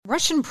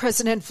Russian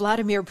President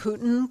Vladimir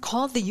Putin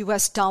called the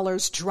U.S.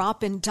 dollar's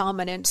drop in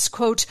dominance,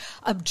 quote,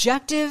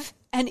 objective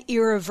and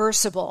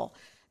irreversible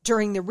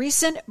during the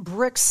recent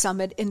BRICS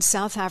summit in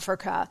South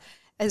Africa,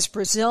 as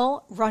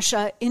Brazil,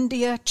 Russia,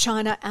 India,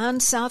 China,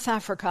 and South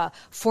Africa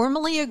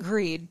formally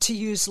agreed to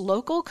use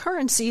local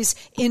currencies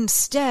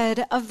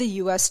instead of the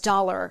U.S.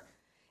 dollar.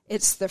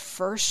 It's the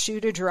first shoe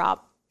to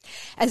drop.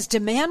 As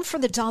demand for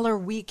the dollar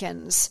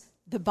weakens,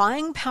 the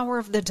buying power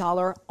of the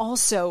dollar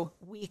also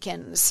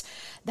weakens.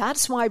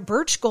 That's why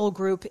Birch Gold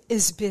Group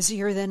is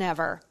busier than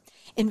ever.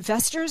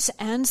 Investors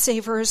and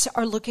savers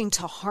are looking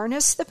to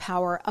harness the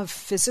power of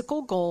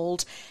physical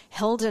gold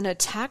held in a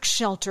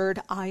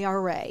tax-sheltered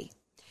IRA.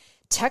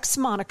 Text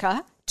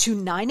Monica to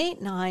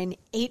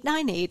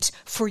 989-898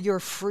 for your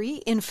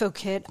free info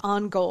kit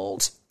on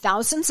gold.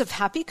 Thousands of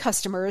happy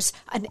customers,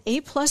 an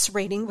A-plus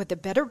rating with the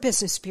Better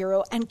Business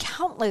Bureau, and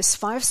countless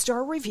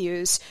 5-star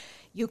reviews.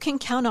 You can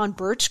count on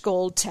Birch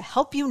Gold to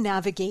help you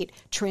navigate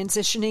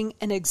transitioning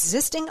an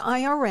existing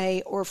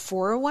IRA or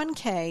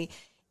 401k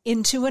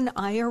into an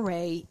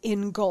IRA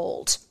in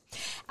gold.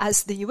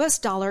 As the U.S.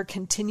 dollar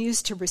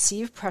continues to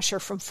receive pressure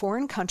from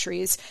foreign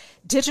countries,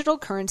 digital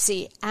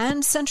currency,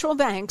 and central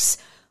banks,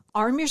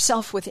 arm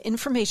yourself with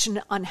information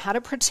on how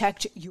to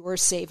protect your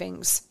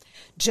savings.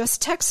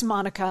 Just text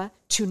Monica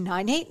to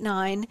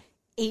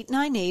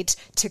 989-898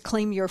 to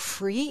claim your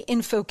free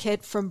info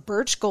kit from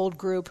Birch Gold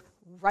Group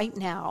right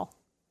now.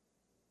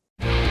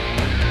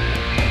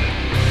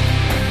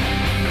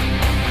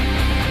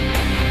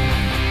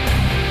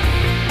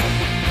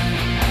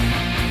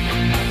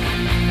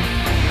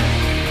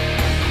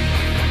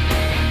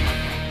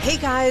 Hey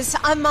guys,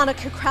 I'm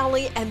Monica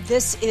Crowley, and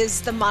this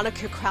is the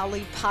Monica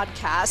Crowley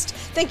Podcast.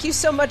 Thank you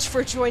so much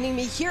for joining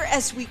me here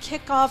as we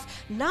kick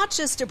off not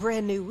just a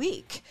brand new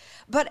week,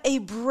 but a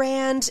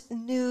brand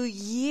new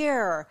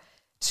year.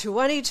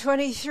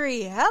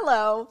 2023.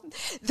 Hello.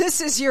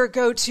 This is your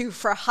go-to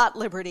for Hot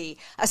Liberty,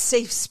 a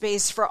safe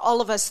space for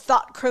all of us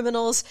thought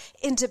criminals,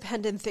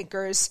 independent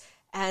thinkers,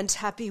 and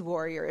happy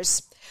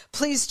warriors.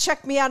 Please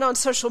check me out on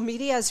social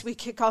media as we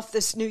kick off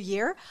this new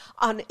year.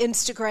 On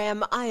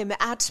Instagram, I am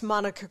at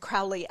Monica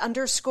Crowley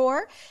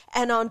 _,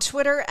 and on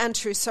Twitter and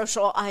True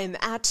Social, I am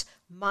at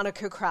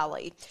Monica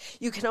Crowley.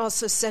 You can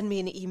also send me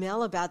an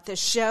email about this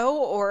show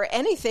or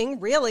anything,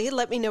 really.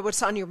 Let me know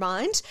what's on your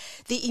mind.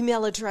 The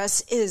email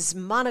address is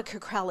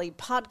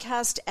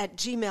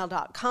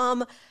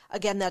monicacrowleypodcast@gmail.com.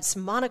 Again, that's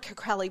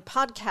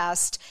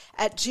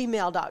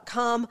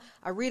monicacrowleypodcast@gmail.com.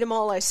 I read them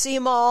all, I see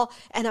them all,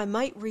 and I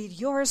might read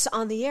yours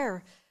on the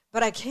air,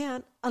 but I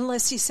can't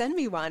unless you send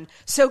me one.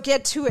 So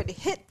get to it.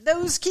 Hit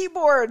those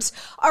keyboards.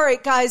 All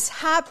right, guys,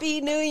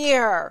 Happy New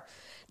Year.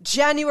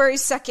 January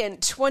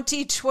 2nd,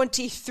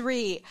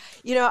 2023.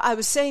 You know, I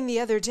was saying the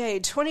other day,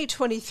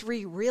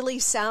 2023 really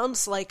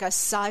sounds like a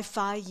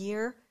sci-fi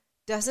year,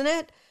 doesn't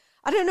it?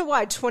 I don't know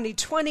why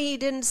 2020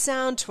 didn't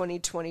sound,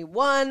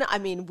 2021. I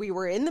mean, we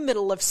were in the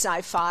middle of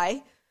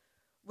sci-fi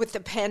with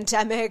the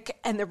pandemic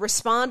and the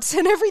response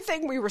and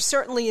everything. We were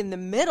certainly in the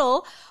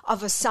middle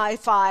of a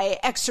sci-fi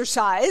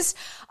exercise,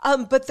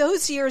 but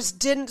those years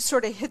didn't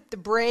sort of hit the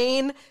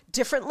brain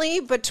differently,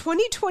 but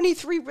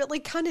 2023 really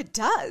kind of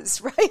does,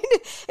 right?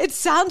 It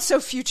sounds so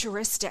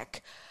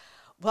futuristic.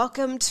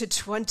 Welcome to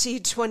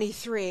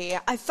 2023.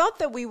 I thought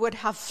that we would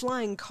have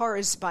flying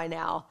cars by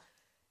now,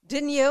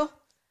 didn't you?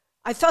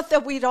 I thought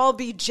that we'd all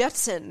be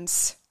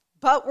Jetsons,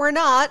 but we're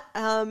not,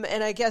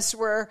 and I guess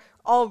we're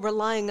all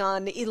relying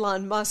on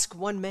Elon Musk,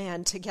 one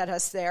man, to get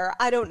us there.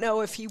 I don't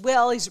know if he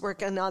will. He's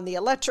working on the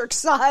electric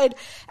side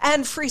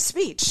and free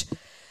speech.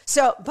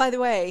 So, by the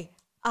way,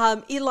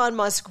 Elon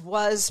Musk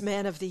was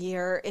Man of the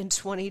Year in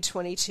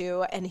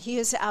 2022, and he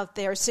is out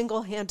there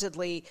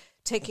single-handedly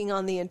taking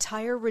on the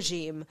entire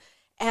regime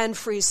and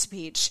free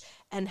speech.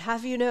 And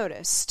have you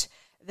noticed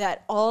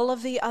that all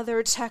of the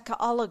other tech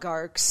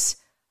oligarchs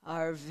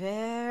are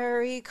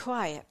very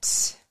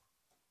quiet?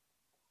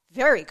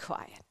 Very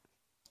quiet.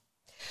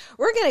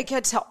 We're going to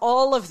get to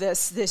all of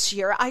this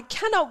year. I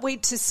cannot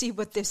wait to see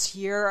what this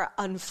year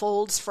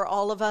unfolds for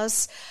all of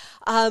us.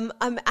 I'm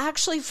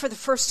actually, for the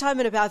first time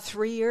in about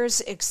 3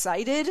 years,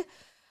 excited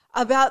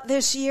about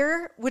this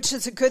year, which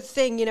is a good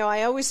thing. You know,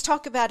 I always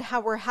talk about how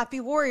we're happy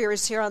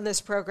warriors here on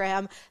this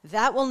program.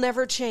 That will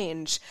never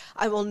change.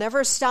 I will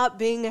never stop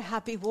being a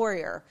happy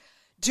warrior.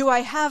 Do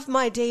I have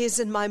my days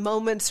and my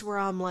moments where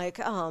I'm like,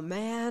 oh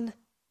man?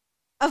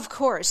 Of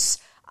course,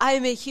 I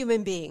am a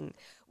human being.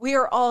 We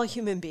are all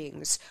human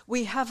beings.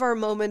 We have our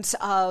moments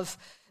of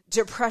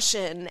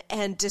depression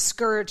and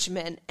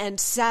discouragement and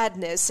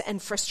sadness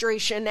and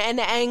frustration and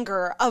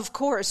anger. Of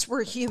course,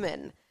 we're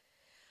human.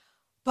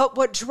 But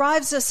what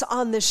drives us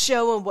on the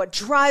show and what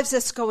drives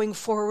us going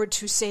forward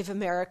to save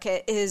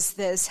America is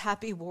this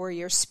happy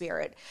warrior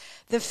spirit.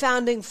 The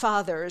founding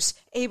fathers,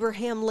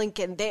 Abraham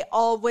Lincoln, they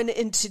all went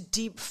into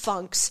deep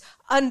funks,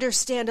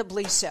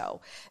 understandably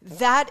so.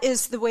 That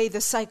is the way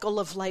the cycle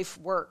of life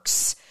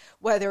works,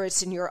 whether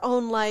it's in your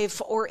own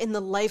life or in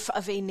the life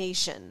of a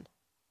nation.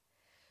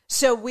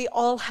 So we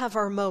all have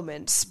our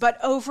moments, but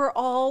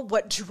overall,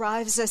 what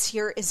drives us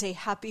here is a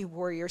happy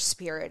warrior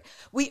spirit.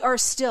 We are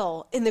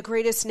still in the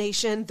greatest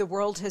nation the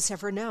world has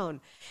ever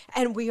known,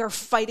 and we are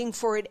fighting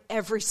for it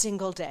every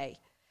single day.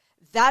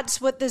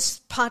 That's what this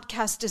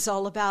podcast is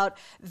all about.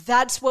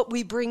 That's what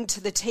we bring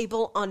to the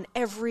table on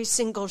every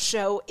single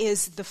show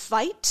is the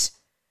fight,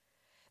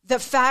 the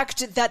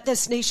fact that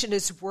this nation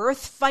is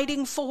worth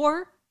fighting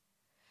for,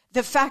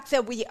 the fact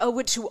that we owe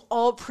it to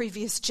all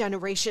previous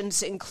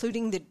generations,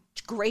 including the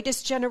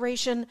greatest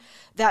generation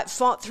that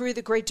fought through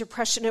the Great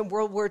Depression and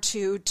World War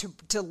II to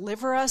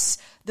deliver us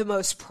the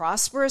most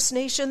prosperous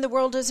nation the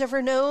world has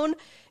ever known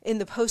in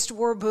the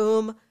post-war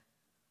boom.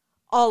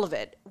 All of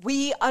it.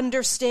 We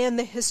understand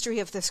the history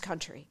of this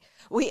country.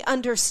 We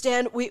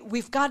understand,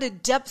 we've got a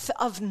depth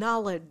of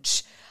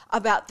knowledge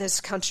about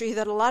this country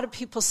that a lot of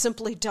people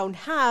simply don't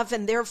have,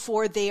 and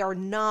therefore they are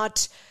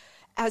not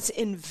as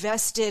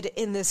invested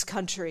in this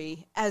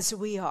country as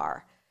we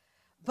are.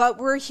 But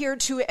we're here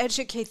to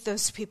educate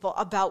those people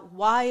about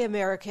why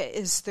America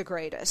is the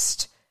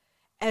greatest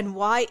and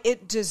why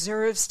it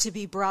deserves to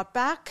be brought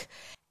back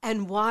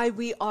and why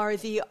we are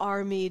the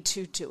army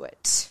to do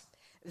it.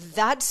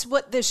 That's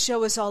what this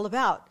show is all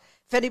about.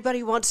 If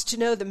anybody wants to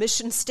know the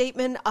mission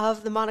statement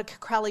of the Monica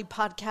Crowley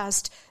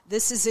podcast,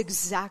 this is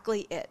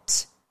exactly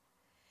it.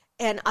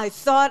 And I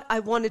thought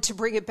I wanted to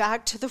bring it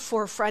back to the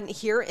forefront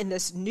here in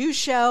this new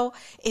show,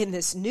 in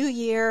this new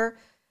year.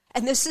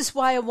 And this is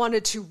why I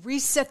wanted to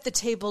reset the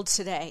table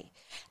today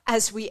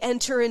as we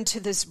enter into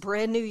this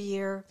brand new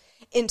year,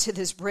 into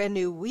this brand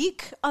new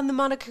week on the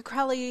Monica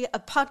Crowley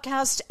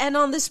podcast, and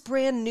on this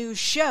brand new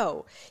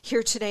show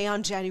here today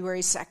on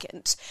January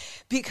 2nd,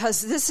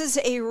 because this is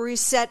a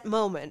reset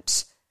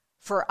moment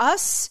for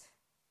us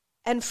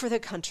and for the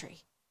country.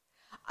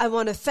 I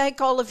want to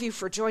thank all of you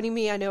for joining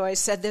me. I know I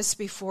said this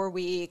before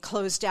we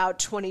closed out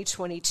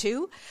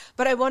 2022,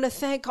 but I want to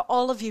thank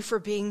all of you for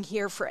being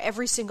here for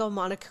every single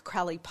Monica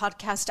Crowley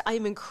podcast. I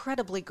am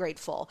incredibly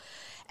grateful,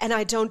 and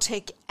I don't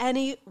take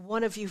any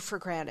one of you for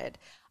granted.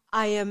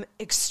 I am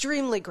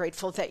extremely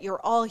grateful that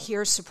you're all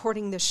here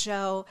supporting the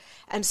show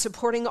and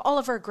supporting all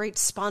of our great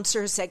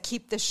sponsors that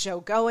keep this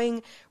show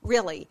going.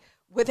 Really,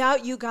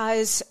 without you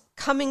guys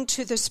coming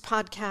to this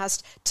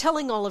podcast,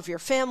 telling all of your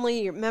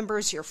family, your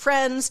members, your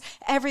friends,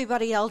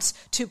 everybody else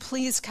to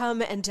please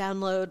come and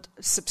download,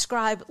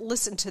 subscribe,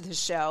 listen to the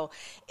show.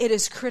 It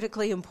is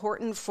critically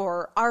important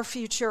for our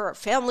future, our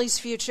family's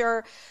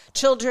future,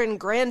 children,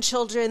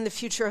 grandchildren, the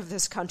future of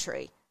this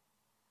country.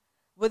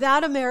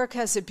 Without America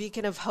as a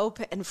beacon of hope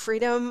and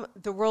freedom,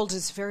 the world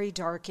is very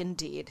dark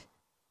indeed.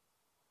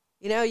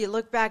 You know, you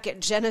look back at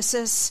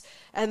Genesis,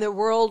 and the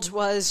world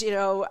was,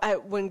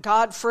 when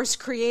God first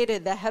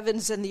created the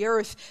heavens and the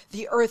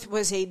earth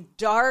was a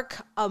dark,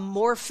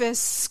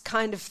 amorphous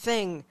kind of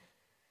thing.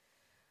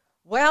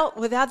 Well,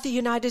 without the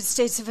United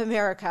States of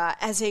America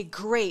as a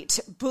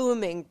great,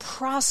 booming,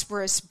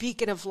 prosperous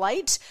beacon of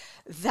light,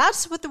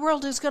 that's what the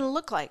world is going to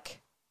look like.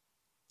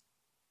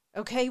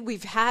 Okay,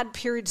 we've had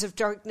periods of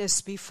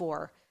darkness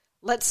before.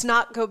 Let's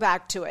not go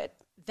back to it.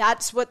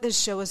 That's what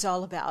this show is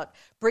all about,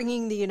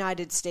 bringing the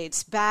United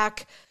States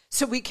back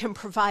so we can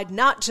provide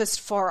not just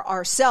for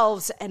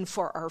ourselves and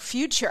for our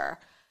future,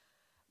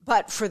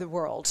 but for the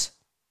world.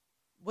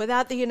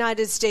 Without the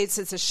United States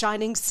as a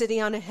shining city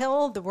on a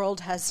hill, the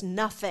world has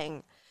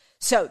nothing.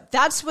 So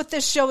that's what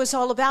this show is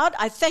all about.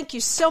 I thank you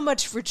so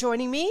much for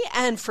joining me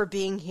and for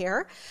being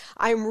here.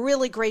 I'm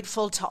really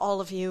grateful to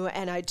all of you,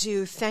 and I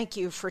do thank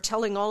you for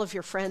telling all of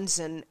your friends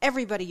and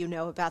everybody you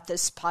know about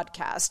this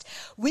podcast.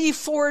 We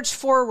forge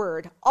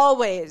forward,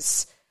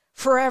 always,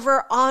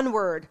 forever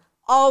onward,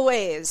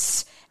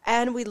 always,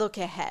 and we look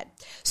ahead.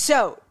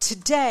 So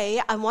today,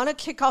 I want to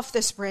kick off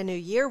this brand new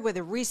year with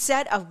a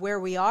reset of where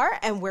we are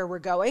and where we're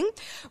going.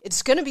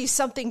 It's going to be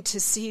something to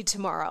see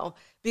tomorrow,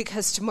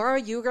 because tomorrow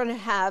you're going to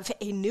have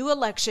a new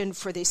election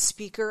for the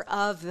Speaker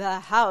of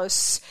the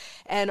House.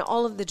 And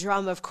all of the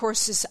drama, of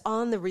course, is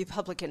on the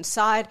Republican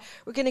side.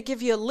 We're going to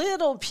give you a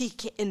little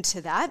peek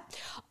into that.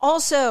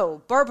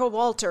 Also, Barbara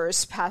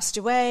Walters passed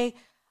away.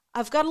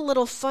 I've got a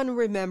little fun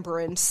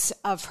remembrance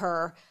of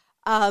her.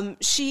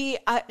 She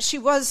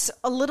was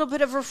a little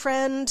bit of a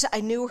friend. I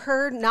knew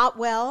her not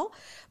well,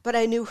 but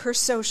I knew her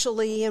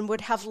socially and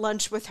would have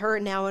lunch with her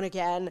now and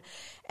again.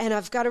 And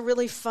I've got a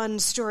really fun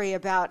story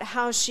about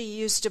how she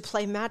used to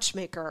play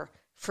matchmaker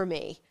for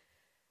me.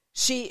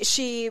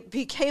 She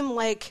became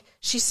like,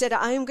 she said,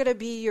 I am going to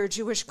be your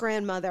Jewish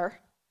grandmother,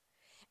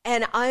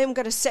 and I am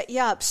going to set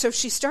you up. So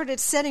she started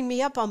setting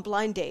me up on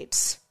blind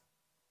dates.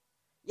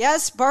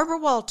 Yes, Barbara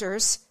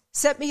Walters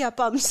set me up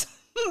on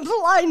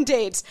blind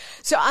dates.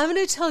 So I'm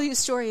going to tell you a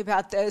story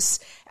about this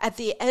at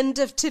the end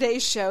of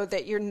today's show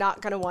that you're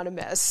not going to want to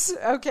miss.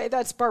 Okay,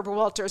 that's Barbara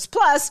Walters.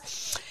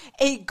 Plus,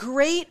 a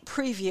great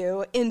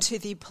preview into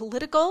the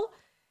political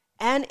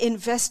and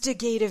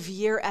investigative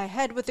year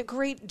ahead with the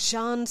great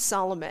John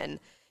Solomon.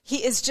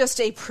 He is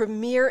just a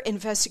premier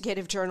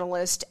investigative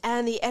journalist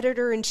and the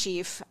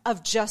editor-in-chief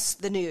of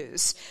Just the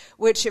News,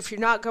 which if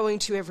you're not going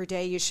to every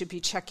day, you should be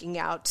checking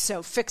out.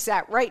 So fix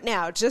that right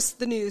now,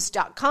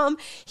 justthenews.com.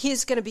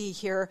 He's going to be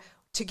here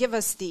to give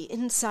us the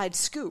inside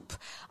scoop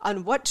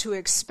on what to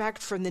expect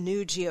from the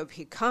new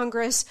GOP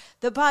Congress,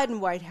 the Biden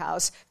White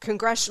House,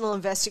 congressional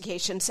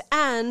investigations,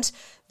 and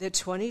the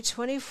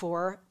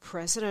 2024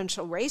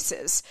 presidential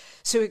races.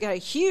 So we got a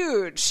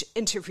huge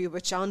interview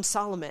with John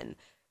Solomon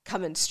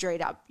coming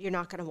straight up. You're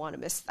not going to want to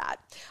miss that.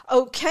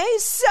 Okay,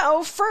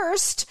 so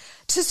first,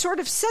 to sort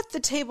of set the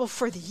table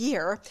for the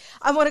year,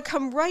 I want to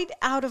come right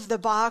out of the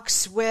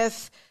box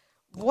with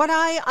what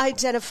I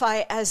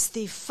identify as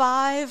the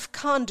 5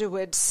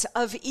 conduits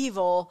of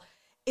evil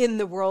in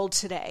the world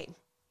today.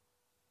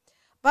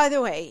 By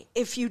the way,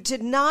 if you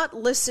did not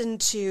listen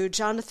to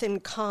Jonathan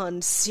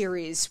Cahn's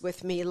series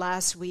with me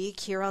last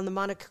week here on the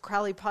Monica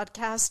Crowley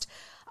podcast,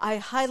 I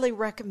highly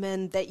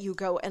recommend that you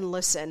go and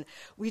listen.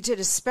 We did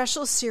a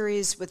special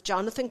series with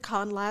Jonathan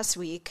Cahn last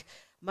week,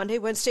 Monday,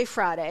 Wednesday,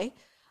 Friday,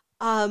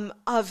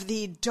 of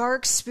the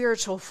dark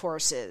spiritual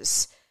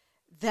forces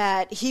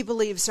that he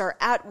believes are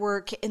at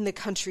work in the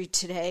country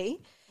today.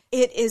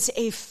 It is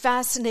a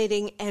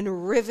fascinating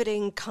and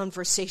riveting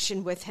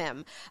conversation with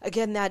him.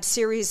 Again, that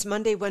series,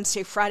 Monday,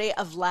 Wednesday, Friday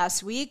of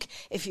last week.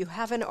 If you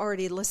haven't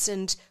already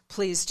listened,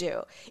 please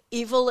do.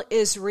 Evil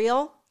is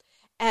real,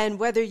 and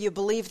whether you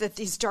believe that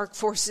these dark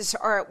forces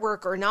are at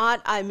work or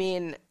not, I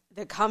mean,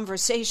 the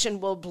conversation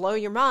will blow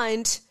your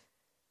mind.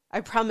 I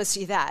promise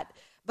you that.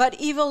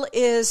 But evil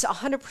is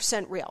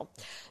 100% real.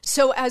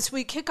 So as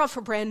we kick off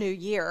a brand new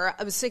year,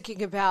 I was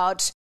thinking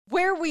about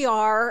where we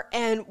are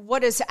and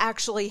what is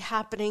actually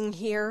happening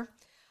here.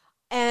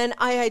 And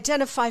I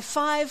identify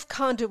 5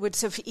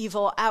 conduits of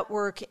evil at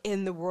work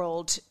in the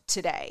world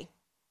today.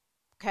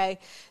 Okay?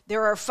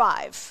 There are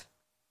 5.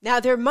 Now,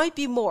 there might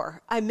be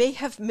more. I may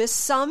have missed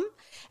some.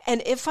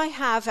 And if I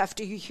have,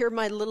 after you hear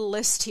my little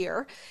list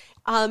here,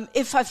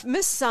 if I've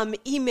missed some,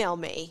 email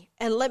me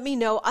and let me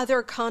know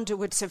other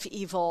conduits of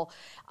evil.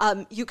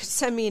 You can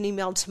send me an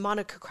email to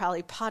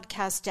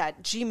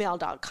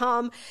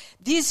monicacrowleypodcast@gmail.com.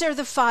 These are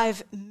the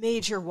 5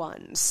 major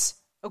ones,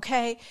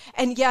 okay?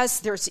 And yes,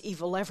 there's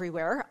evil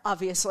everywhere,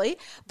 obviously.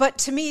 But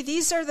to me,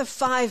 these are the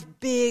 5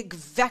 big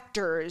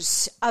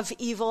vectors of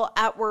evil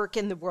at work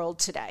in the world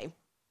today.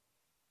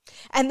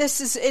 And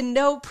this is in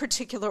no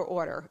particular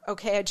order,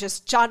 okay? I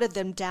just jotted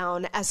them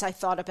down as I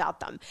thought about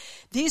them.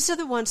 These are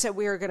the ones that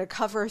we are going to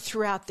cover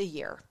throughout the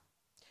year.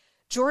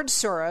 George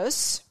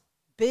Soros,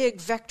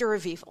 big vector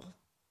of evil.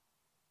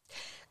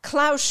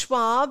 Klaus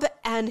Schwab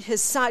and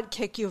his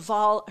sidekick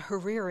Yuval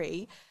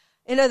Harari,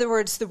 in other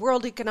words, the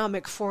World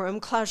Economic Forum,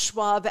 Klaus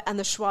Schwab and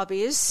the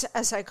Schwabies,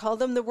 as I call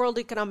them, the World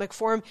Economic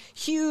Forum,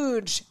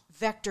 huge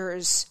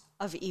vectors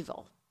of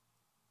evil.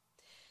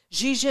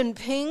 Xi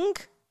Jinping,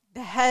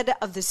 the head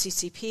of the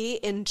CCP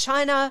in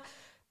China,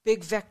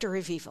 big vector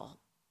of evil.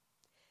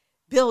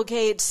 Bill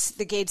Gates,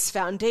 the Gates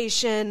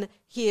Foundation,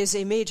 he is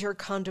a major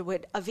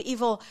conduit of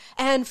evil.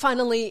 And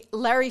finally,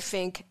 Larry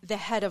Fink, the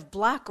head of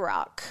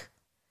BlackRock,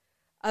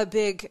 a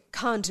big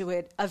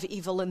conduit of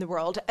evil in the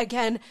world.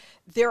 Again,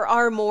 there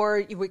are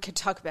more. We could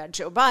talk about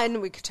Joe Biden.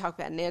 We could talk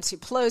about Nancy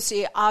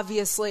Pelosi.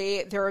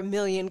 Obviously, there are a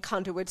million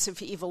conduits of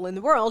evil in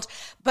the world.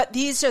 But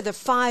these are the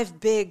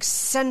 5 big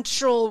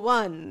central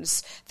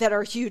ones that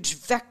are huge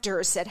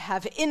vectors that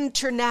have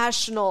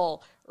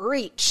international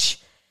reach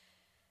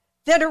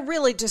that are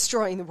really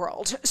destroying the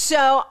world.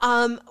 So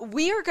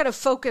we are going to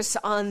focus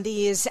on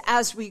these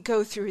as we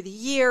go through the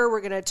year. We're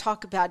going to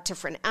talk about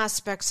different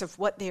aspects of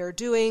what they are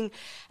doing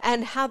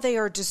and how they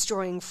are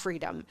destroying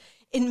freedom.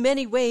 In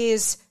many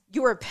ways,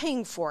 you are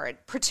paying for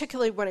it,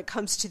 particularly when it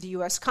comes to the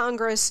U.S.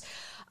 Congress.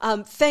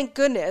 Thank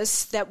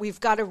goodness that we've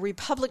got a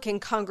Republican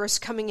Congress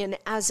coming in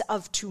as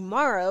of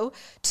tomorrow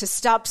to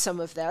stop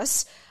some of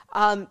this.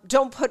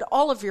 Don't put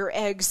all of your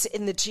eggs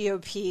in the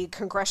GOP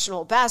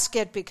congressional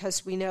basket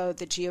because we know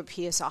the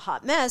GOP is a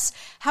hot mess.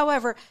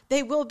 However,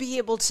 they will be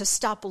able to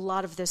stop a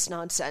lot of this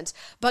nonsense.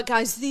 But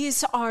guys,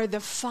 these are the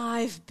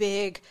 5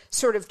 big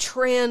sort of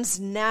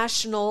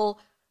transnational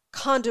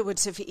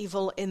conduits of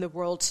evil in the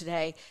world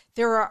today.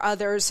 There are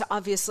others,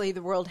 obviously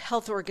the World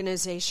Health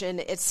Organization,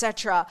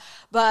 etc.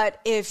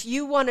 But if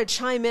you want to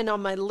chime in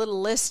on my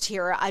little list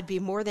here, I'd be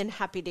more than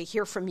happy to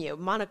hear from you.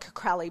 Monica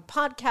Crowley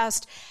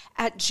Podcast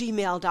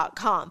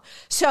 @gmail.com.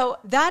 So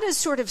that is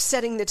sort of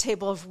setting the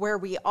table of where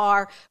we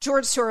are.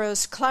 George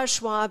Soros, Klaus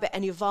Schwab,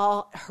 and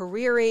Yuval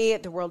Harari,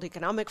 the World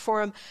Economic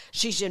Forum,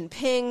 Xi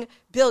Jinping,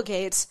 Bill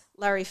Gates,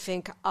 Larry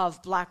Fink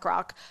of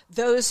BlackRock.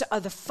 Those are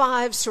the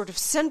 5 sort of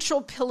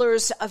central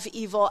pillars of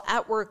evil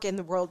at work in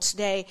the world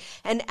today.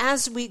 And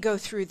as we go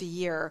through the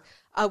year,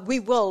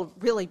 we will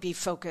really be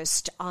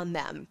focused on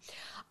them.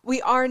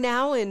 We are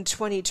now in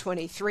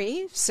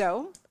 2023,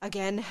 so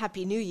again,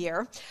 Happy New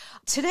Year.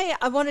 Today,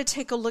 I want to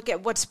take a look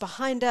at what's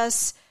behind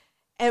us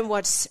and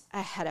what's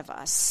ahead of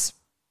us,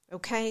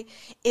 okay?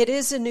 It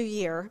is a new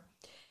year.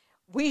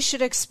 We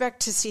should expect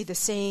to see the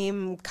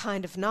same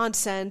kind of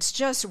nonsense,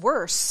 just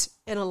worse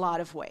in a lot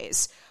of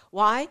ways.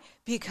 Why?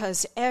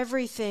 Because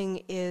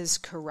everything is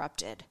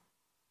corrupted.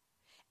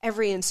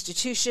 Every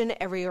institution,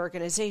 every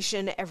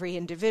organization, every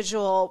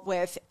individual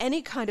with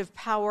any kind of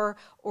power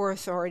or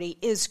authority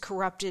is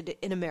corrupted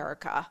in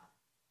America.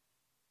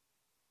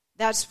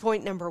 That's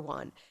point number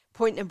one.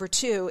 Point number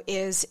two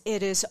is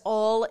it is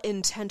all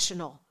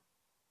intentional.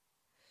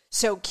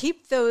 So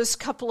keep those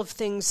couple of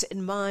things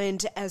in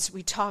mind as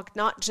we talk,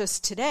 not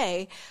just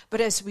today,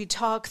 but as we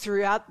talk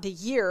throughout the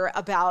year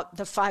about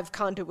the 5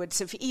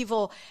 conduits of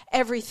evil,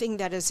 everything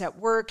that is at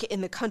work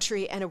in the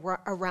country and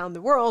around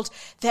the world,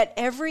 that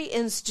every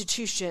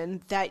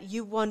institution that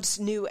you once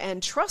knew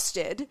and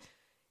trusted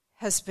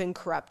has been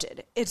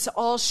corrupted. It's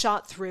all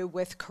shot through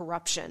with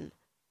corruption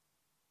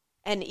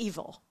and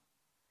evil.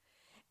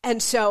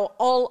 And so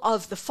all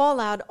of the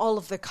fallout, all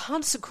of the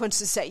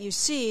consequences that you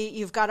see,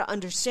 you've got to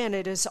understand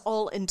it is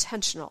all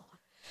intentional.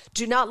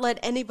 Do not let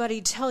anybody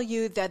tell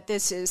you that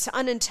this is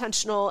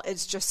unintentional,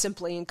 it's just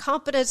simply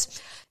incompetence.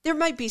 There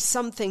might be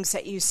some things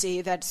that you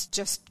see that's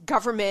just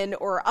government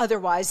or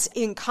otherwise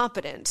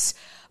incompetence,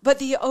 but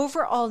the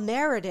overall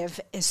narrative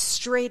is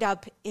straight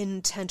up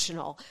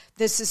intentional.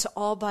 This is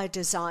all by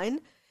design.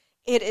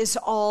 It is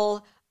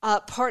all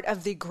part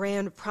of the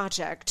grand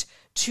project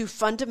to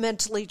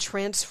fundamentally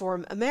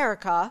transform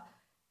America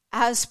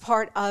as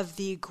part of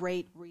the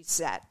Great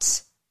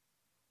Reset.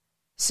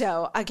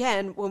 So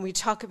again, when we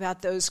talk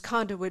about those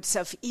conduits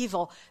of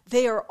evil,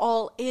 they are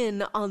all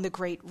in on the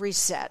Great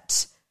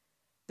Reset.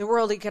 The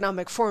World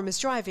Economic Forum is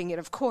driving it,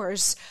 of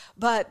course,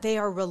 but they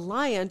are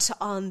reliant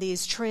on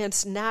these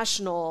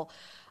transnational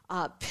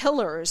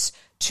pillars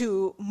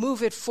to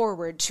move it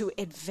forward, to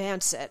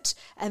advance it.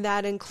 And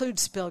that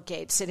includes Bill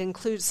Gates. It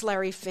includes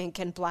Larry Fink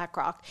and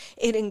BlackRock.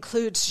 It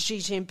includes Xi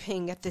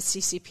Jinping at the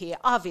CCP,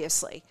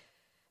 obviously.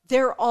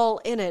 They're all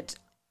in it.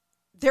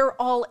 They're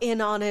all in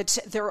on it.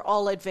 They're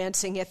all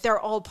advancing it. They're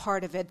all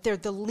part of it. They're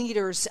the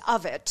leaders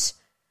of it.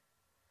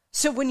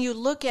 So when you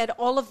look at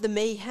all of the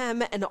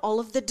mayhem and all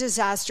of the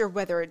disaster,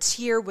 whether it's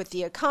here with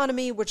the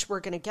economy, which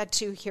we're going to get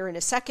to here in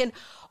a second,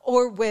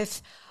 or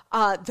with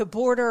the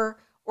border,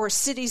 or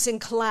cities in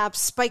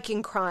collapse,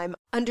 spiking crime,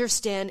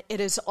 understand it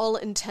is all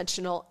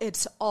intentional.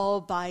 It's all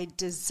by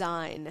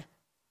design.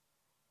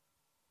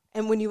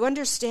 And when you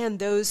understand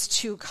those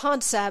two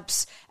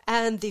concepts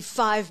and the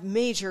 5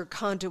 major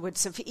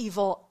conduits of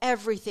evil,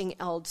 everything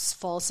else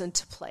falls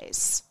into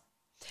place.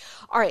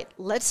 All right,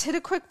 let's hit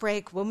a quick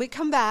break. When we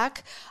come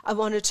back, I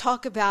want to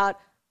talk about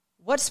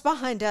what's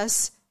behind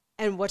us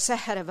and what's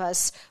ahead of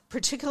us,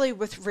 particularly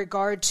with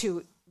regard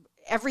to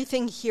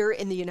everything here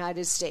in the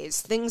United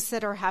States, things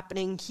that are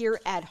happening here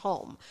at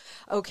home,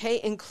 okay,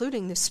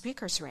 including the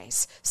speaker's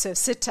race. So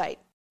sit tight.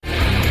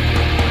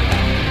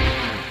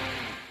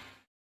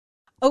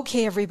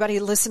 Okay, everybody,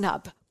 listen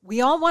up. We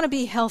all want to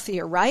be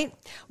healthier, right?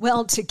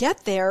 Well, to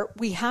get there,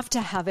 we have to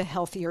have a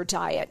healthier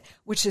diet,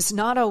 which is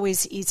not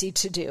always easy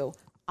to do.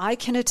 I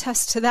can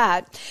attest to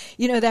that.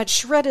 You know, that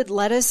shredded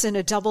lettuce in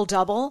a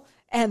double-double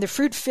and the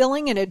fruit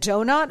filling in a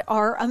donut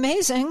are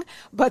amazing,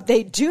 but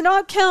they do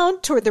not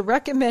count toward the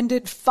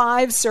recommended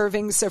 5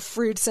 servings of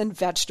fruits and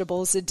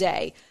vegetables a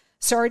day.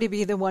 Sorry to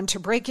be the one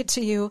to break it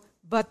to you,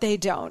 but they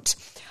don't.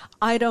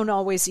 I don't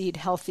always eat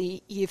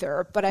healthy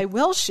either, but I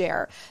will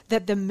share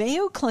that the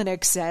Mayo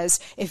Clinic says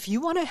if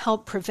you want to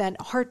help prevent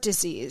heart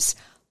disease,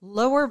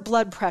 lower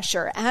blood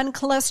pressure, and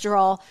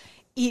cholesterol,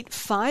 eat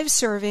 5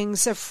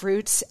 servings of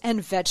fruits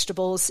and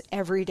vegetables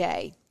every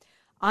day.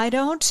 I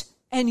don't,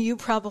 and you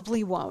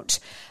probably won't.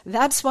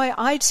 That's why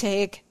I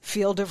take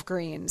Field of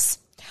Greens.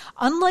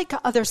 Unlike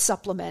other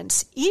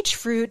supplements, each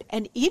fruit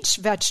and each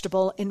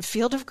vegetable in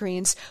Field of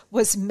Greens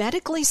was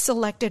medically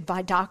selected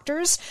by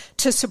doctors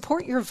to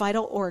support your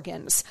vital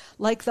organs,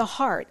 like the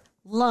heart,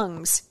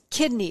 lungs,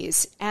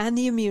 kidneys, and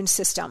the immune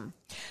system.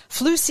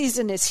 Flu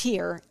season is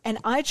here, and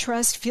I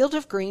trust Field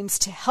of Greens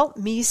to help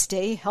me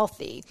stay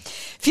healthy.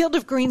 Field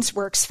of Greens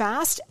works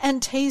fast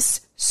and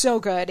tastes so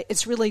good.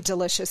 It's really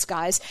delicious,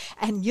 guys,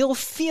 and you'll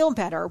feel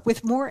better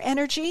with more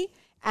energy,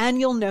 and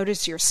you'll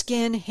notice your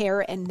skin, hair,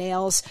 and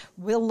nails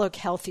will look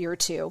healthier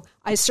too.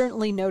 I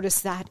certainly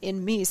noticed that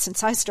in me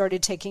since I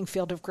started taking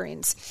Field of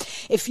Greens.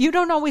 If you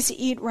don't always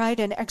eat right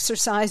and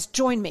exercise,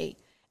 join me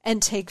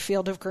and take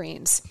Field of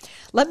Greens.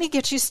 Let me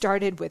get you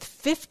started with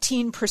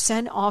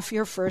 15% off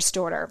your first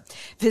order.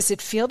 Visit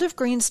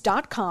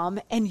fieldofgreens.com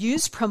and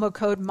use promo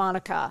code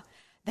Monica.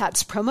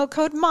 That's promo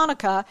code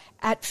Monica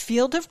at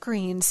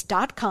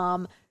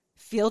fieldofgreens.com,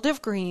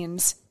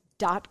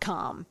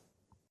 fieldofgreens.com.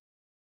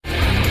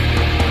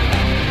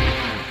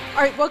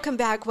 All right, welcome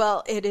back.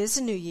 Well, it is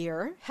a new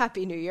year.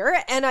 Happy New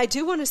Year. And I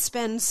do want to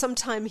spend some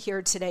time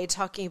here today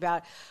talking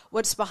about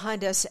what's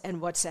behind us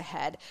and what's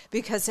ahead.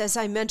 Because as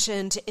I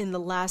mentioned in the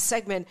last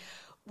segment,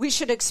 we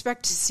should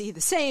expect to see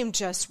the same,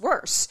 just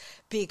worse,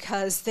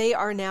 because they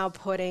are now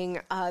putting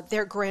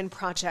their grand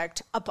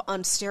project up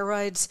on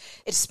steroids.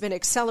 It's been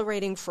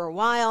accelerating for a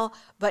while,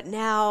 but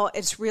now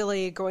it's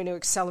really going to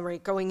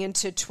accelerate going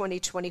into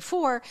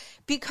 2024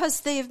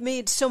 because they've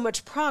made so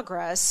much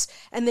progress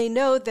and they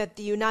know that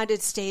the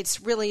United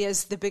States really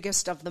is the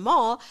biggest of them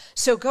all.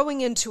 So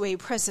going into a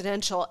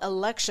presidential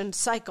election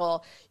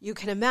cycle, you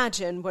can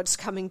imagine what's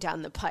coming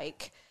down the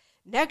pike.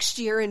 Next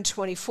year in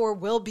 24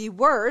 will be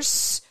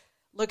worse.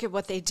 Look at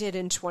what they did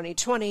in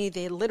 2020.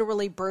 They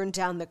literally burned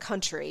down the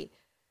country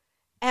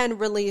and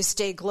released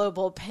a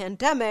global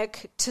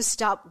pandemic to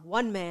stop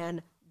one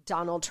man,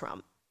 Donald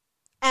Trump.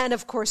 And,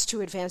 of course, to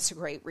advance the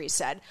Great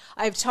Reset.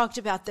 I've talked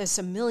about this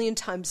a million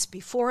times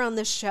before on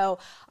this show.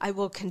 I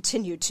will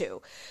continue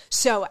to.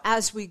 So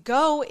as we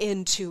go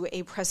into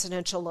a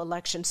presidential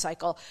election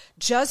cycle,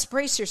 just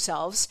brace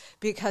yourselves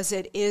because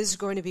it is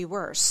going to be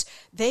worse.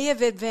 They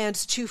have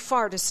advanced too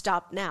far to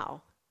stop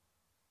now.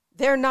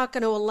 They're not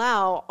going to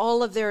allow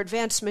all of their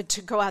advancement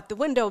to go out the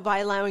window by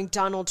allowing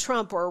Donald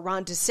Trump or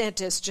Ron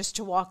DeSantis just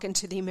to walk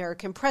into the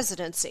American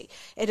presidency.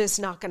 It is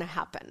not going to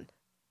happen.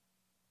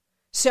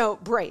 So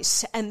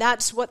brace. And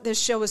that's what this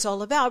show is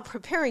all about,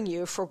 preparing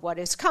you for what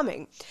is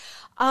coming.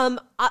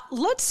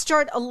 Let's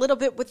start a little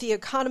bit with the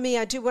economy.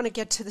 I do want to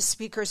get to the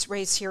speaker's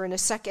race here in a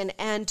second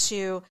and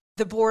to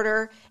the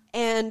border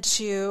and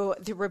to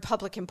the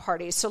Republican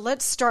Party. So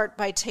let's start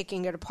by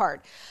taking it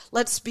apart.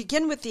 Let's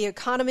begin with the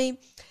economy.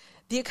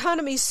 The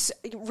economy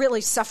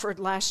really suffered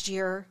last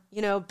year,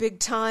 big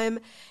time,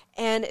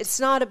 and it's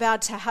not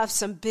about to have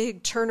some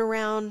big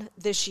turnaround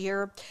this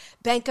year.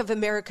 Bank of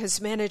America's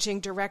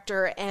managing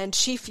director and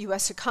chief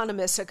U.S.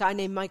 economist, a guy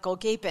named Michael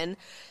Gapin,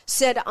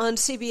 said on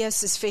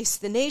CBS's Face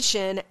the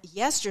Nation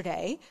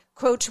yesterday,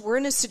 quote, "We're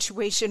in a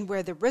situation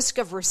where the risk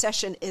of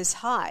recession is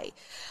high.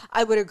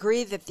 I would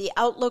agree that the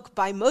outlook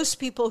by most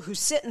people who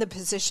sit in the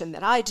position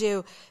that I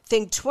do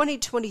think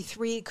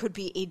 2023 could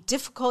be a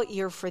difficult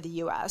year for the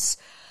U.S."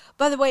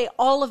 By the way,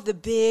 all of the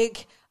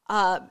big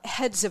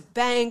heads of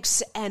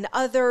banks and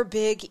other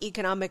big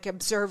economic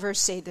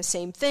observers say the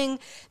same thing,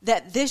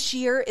 that this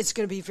year is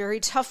going to be very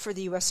tough for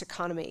the U.S.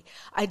 economy.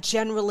 I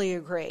generally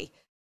agree.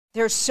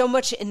 There's so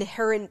much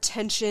inherent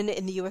tension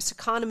in the U.S.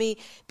 economy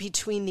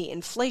between the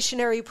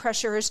inflationary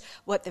pressures,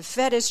 what the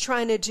Fed is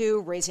trying to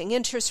do, raising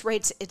interest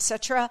rates,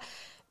 etc.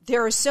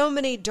 There are so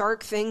many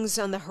dark things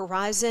on the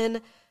horizon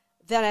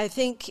that I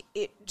think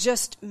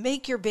just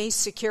make your base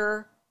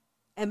secure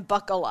and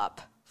buckle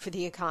up for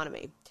the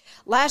economy.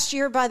 Last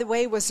year, by the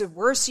way, was the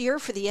worst year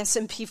for the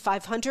S&P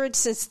 500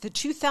 since the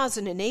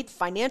 2008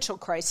 financial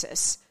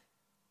crisis.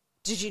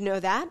 Did you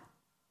know that?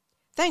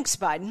 Thanks,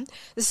 Biden.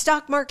 The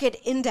stock market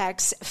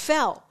index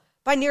fell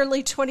by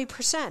nearly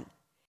 20%.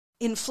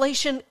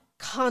 Inflation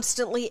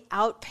constantly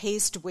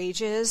outpaced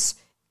wages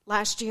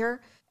last year,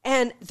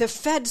 and the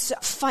Fed's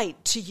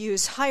fight to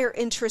use higher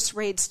interest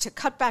rates to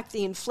cut back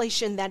the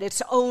inflation that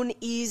its own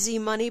easy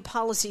money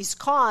policies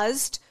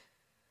caused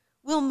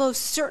will most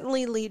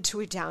certainly lead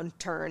to a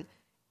downturn.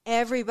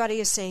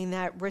 Everybody is saying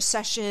that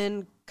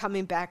recession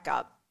coming back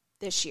up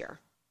this year.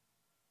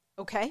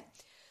 Okay?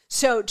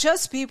 So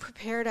just be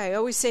prepared. I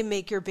always say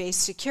make your base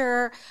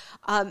secure.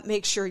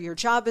 Make sure your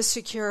job is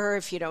secure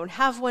if you don't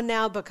have one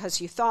now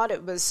because you thought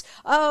it was,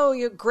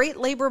 your great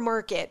labor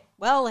market.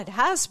 Well, it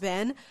has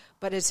been,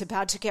 but it's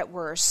about to get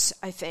worse,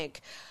 I think.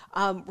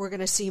 We're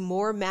going to see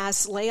more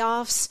mass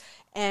layoffs.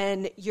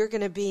 And you're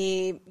going to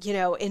be,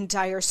 in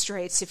dire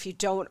straits if you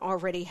don't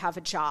already have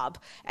a job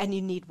and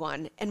you need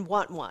one and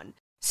want one.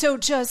 So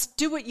just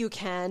do what you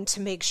can to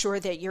make sure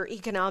that your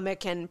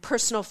economic and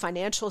personal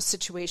financial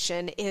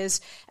situation is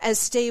as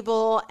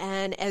stable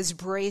and as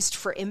braced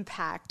for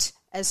impact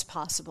as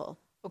possible.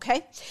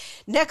 Okay?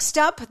 Next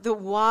up, the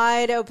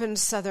wide open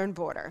southern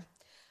border.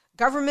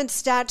 Government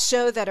stats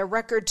show that a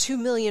record 2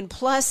 million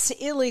plus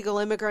illegal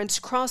immigrants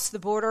crossed the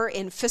border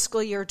in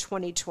fiscal year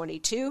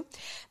 2022.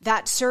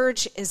 That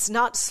surge is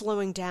not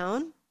slowing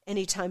down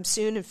anytime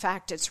soon. In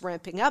fact, it's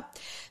ramping up.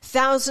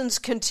 Thousands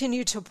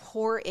continue to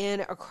pour in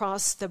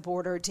across the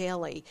border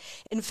daily.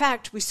 In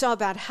fact, we saw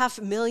about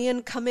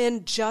 500,000 come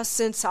in just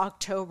since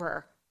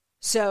October.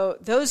 So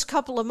those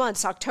couple of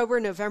months, October,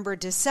 November,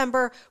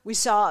 December, we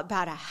saw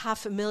about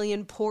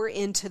 500,000 pour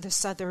into the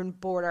southern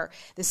border.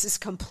 This is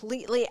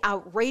completely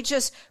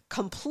outrageous,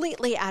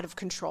 completely out of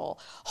control.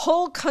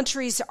 Whole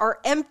countries are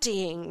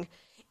emptying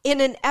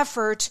in an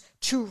effort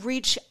to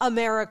reach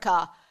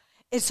America.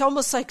 It's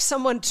almost like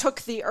someone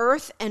took the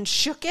earth and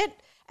shook it,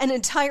 and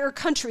entire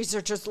countries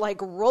are just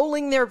like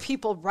rolling their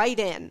people right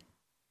in.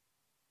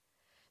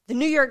 The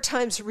New York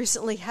Times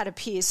recently had a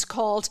piece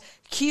called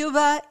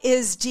 "Cuba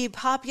is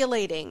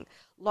Depopulating.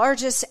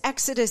 Largest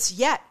Exodus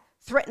Yet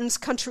Threatens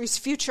Country's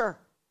Future."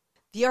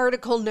 The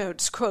article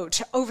notes, quote,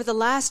 "Over the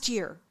last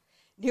year,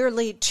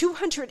 nearly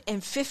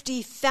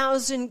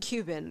 250,000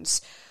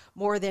 Cubans,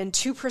 more than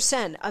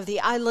 2% of the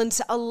island's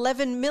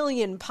 11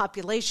 million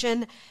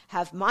population,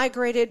 have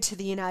migrated to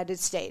the United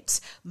States,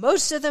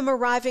 most of them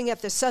arriving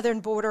at the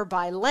southern border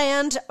by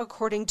land,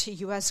 according to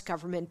U.S.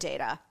 government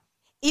data.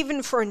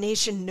 Even for a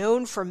nation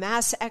known for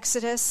mass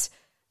exodus,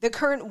 the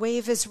current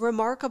wave is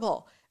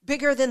remarkable,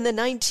 bigger than the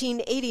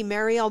 1980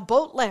 Mariel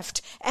boat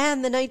lift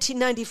and the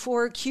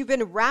 1994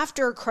 Cuban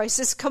rafter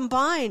crisis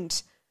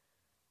combined.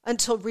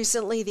 Until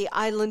recently, the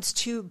island's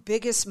two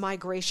biggest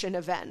migration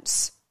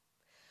events.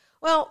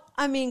 Well,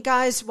 I mean,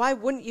 guys, why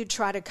wouldn't you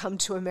try to come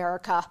to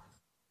America?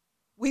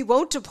 We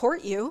won't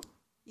deport you.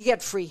 You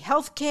get free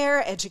health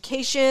care,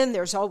 education,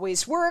 there's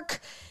always work,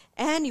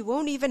 and you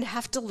won't even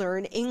have to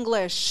learn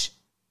English.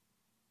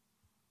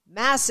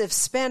 Massive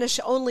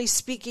Spanish-only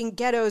speaking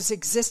ghettos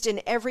exist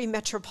in every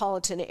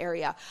metropolitan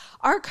area.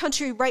 Our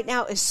country right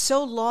now is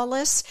so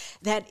lawless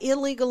that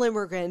illegal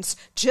immigrants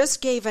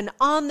just gave an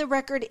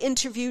on-the-record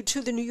interview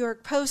to the New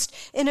York Post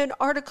in an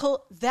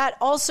article that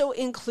also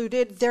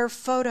included their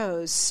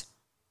photos.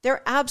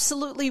 They're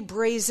absolutely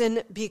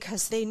brazen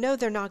because they know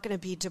they're not going to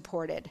be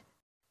deported.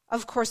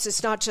 Of course,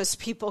 it's not just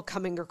people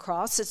coming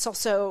across, it's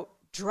also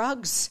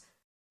drugs.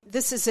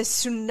 This is a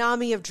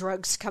tsunami of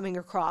drugs coming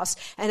across,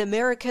 and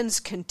Americans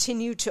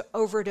continue to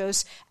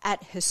overdose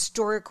at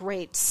historic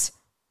rates,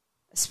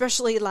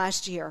 especially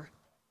last year.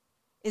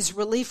 Is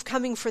relief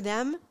coming for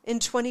them in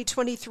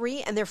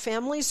 2023 and their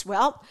families?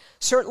 Well,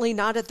 certainly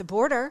not at the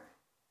border.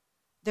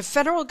 The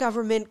federal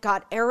government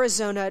got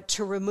Arizona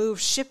to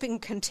remove shipping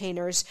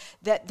containers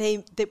that they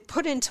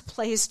put into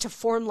place to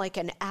form like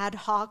an ad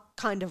hoc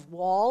kind of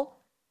wall.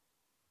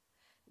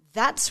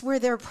 That's where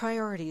their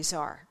priorities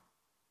are.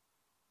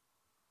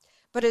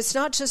 But it's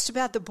not just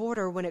about the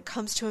border when it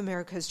comes to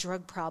America's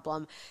drug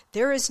problem.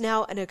 There is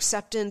now an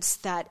acceptance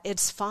that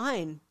it's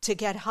fine to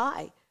get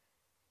high.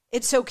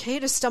 It's okay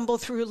to stumble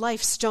through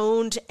life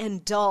stoned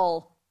and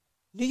dull.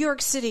 New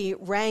York City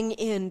rang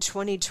in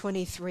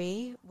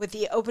 2023 with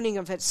the opening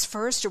of its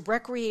first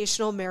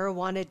recreational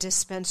marijuana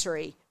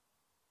dispensary.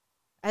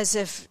 As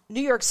if New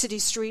York City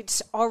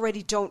streets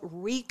already don't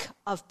reek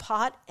of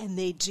pot, and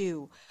they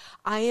do.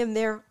 I am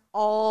there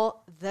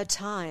all the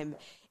time.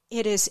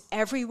 It is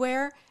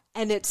everywhere.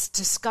 And it's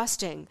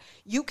disgusting.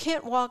 You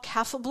can't walk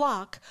half a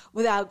block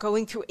without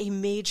going through a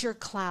major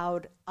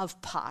cloud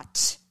of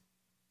pot.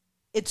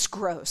 It's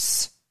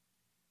gross.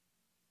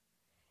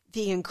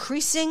 The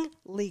increasing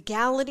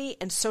legality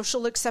and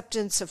social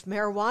acceptance of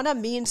marijuana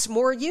means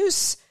more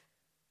use.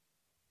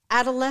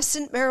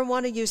 Adolescent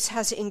marijuana use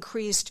has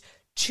increased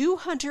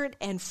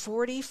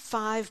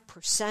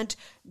 245%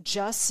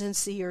 just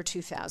since the year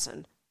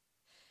 2000.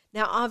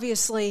 Now,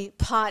 obviously,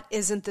 pot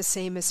isn't the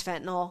same as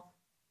fentanyl.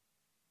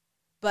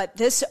 But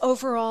this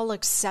overall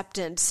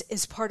acceptance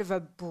is part of a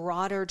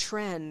broader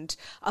trend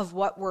of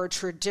what were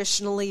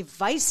traditionally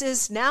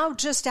vices, now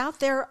just out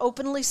there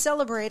openly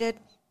celebrated.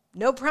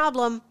 No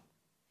problem.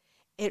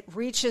 It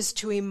reaches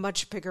to a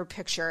much bigger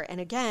picture. And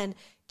again,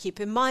 keep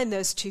in mind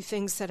those two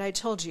things that I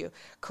told you.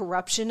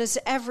 Corruption is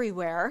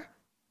everywhere,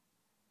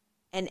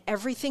 and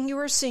everything you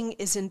are seeing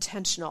is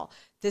intentional.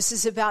 This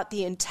is about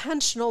the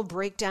intentional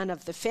breakdown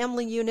of the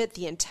family unit,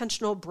 the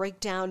intentional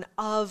breakdown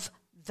of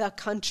the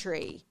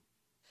country.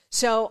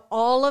 So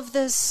all of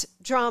this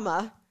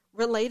drama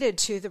related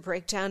to the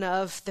breakdown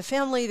of the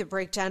family, the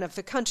breakdown of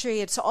the country,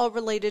 it's all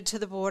related to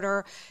the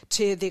border,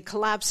 to the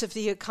collapse of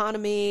the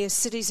economy,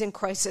 cities in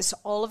crisis,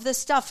 all of this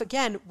stuff.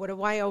 Again, what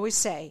do I always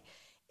say?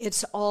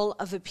 It's all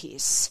of a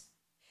piece.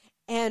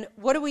 And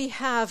what do we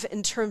have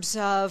in terms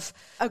of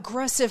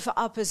aggressive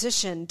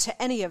opposition to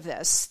any of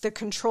this, the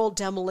controlled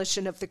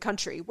demolition of the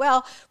country?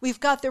 Well, we've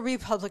got the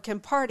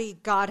Republican Party,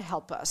 God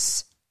help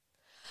us.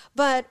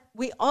 But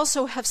we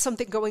also have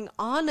something going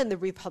on in the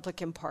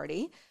Republican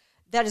Party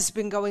that has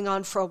been going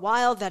on for a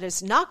while that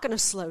is not going to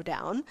slow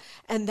down,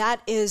 and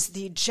that is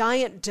the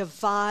giant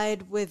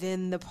divide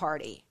within the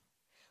party.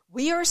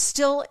 We are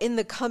still in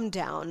the come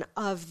down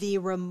of the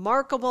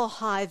remarkable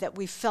high that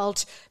we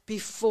felt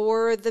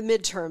before the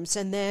midterms,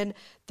 and then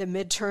the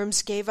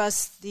midterms gave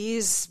us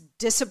these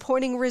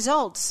disappointing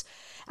results.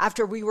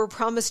 After we were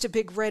promised a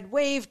big red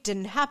wave,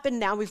 didn't happen,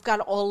 now we've got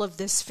all of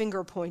this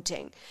finger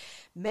pointing.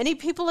 Many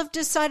people have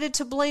decided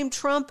to blame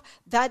Trump.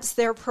 That's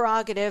their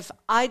prerogative.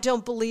 I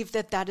don't believe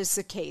that that is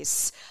the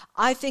case.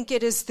 I think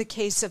it is the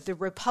case of the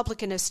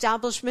Republican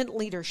establishment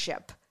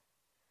leadership.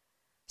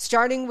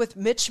 Starting with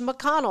Mitch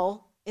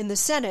McConnell in the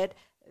Senate,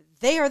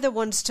 they are the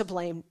ones to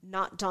blame,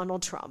 not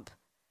Donald Trump.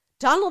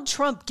 Donald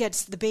Trump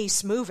gets the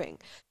base moving.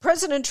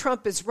 President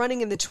Trump is running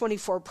in the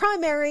 24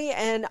 primary,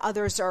 and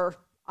others are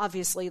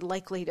obviously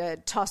likely to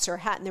toss her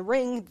hat in the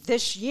ring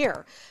this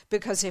year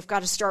because they've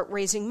got to start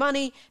raising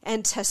money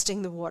and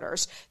testing the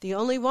waters. The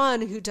only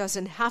one who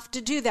doesn't have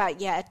to do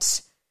that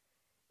yet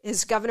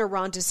is Governor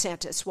Ron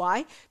DeSantis.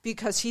 Why?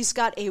 Because he's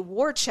got a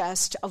war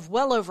chest of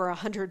well over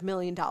 $100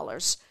 million.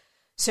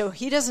 So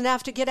he doesn't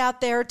have to get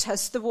out there,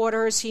 test the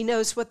waters. He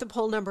knows what the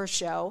poll numbers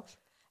show.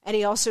 And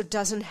he also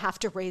doesn't have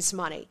to raise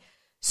money.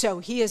 So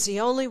he is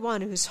the only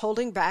one who's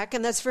holding back,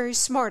 and that's very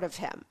smart of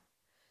him.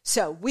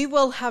 So we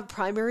will have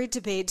primary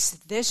debates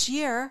this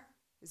year.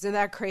 Isn't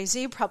that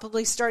crazy?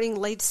 Probably starting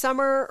late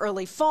summer,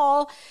 early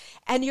fall.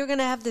 And you're going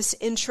to have this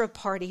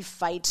intra-party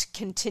fight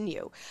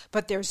continue.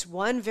 But there's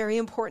one very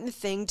important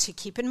thing to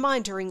keep in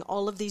mind during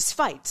all of these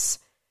fights.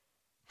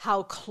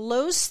 how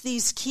close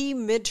these key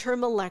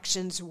midterm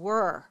elections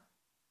were.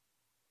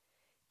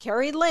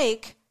 Kari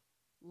Lake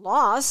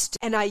lost,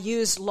 and I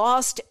use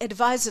lost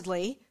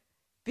advisedly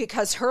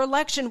because her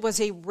election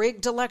was a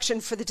rigged election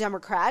for the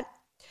Democrat.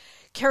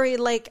 Kari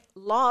Lake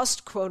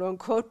lost, quote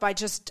unquote, by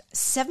just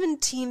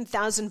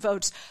 17,000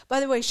 votes.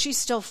 By the way, she's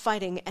still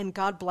fighting, and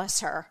God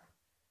bless her.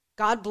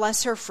 God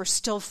bless her for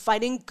still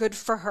fighting. Good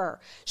for her.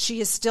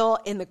 She is still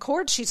in the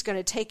court. She's going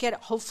to take it,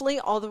 hopefully,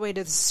 all the way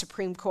to the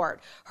Supreme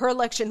Court. Her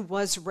election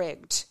was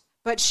rigged,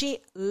 but she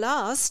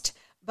lost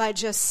by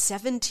just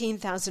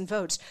 17,000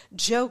 votes.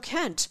 Joe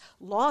Kent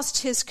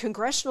lost his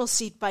congressional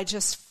seat by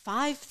just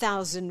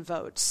 5,000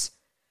 votes.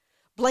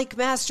 Blake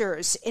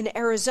Masters in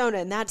Arizona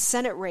in that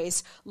Senate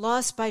race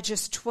lost by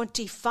just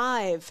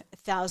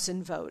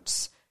 25,000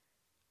 votes.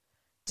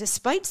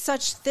 Despite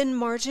such thin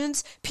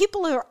margins,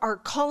 people are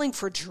calling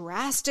for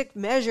drastic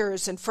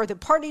measures and for the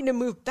party to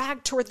move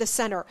back toward the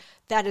center.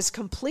 That is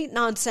complete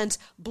nonsense.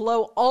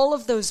 Blow all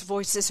of those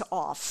voices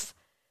off.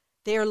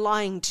 They are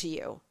lying to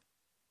you.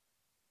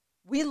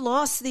 We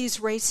lost these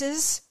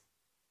races,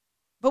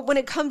 but when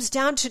it comes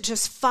down to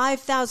just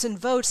 5,000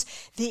 votes,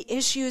 the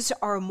issues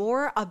are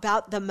more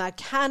about the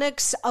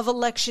mechanics of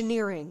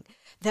electioneering,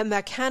 the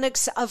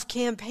mechanics of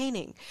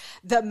campaigning,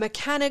 the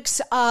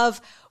mechanics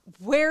of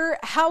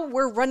how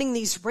we're running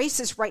these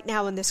races right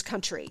now in this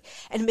country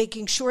and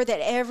making sure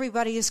that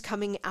everybody is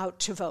coming out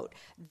to vote.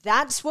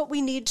 That's what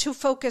we need to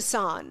focus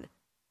on.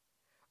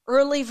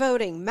 Early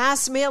voting,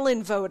 mass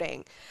mail-in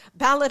voting,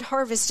 ballot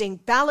harvesting,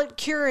 ballot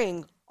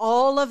curing,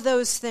 all of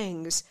those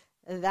things.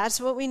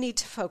 That's what we need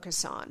to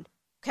focus on,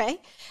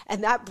 okay?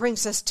 And that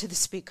brings us to the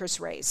speaker's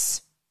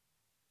race.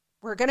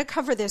 We're going to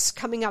cover this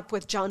coming up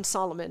with John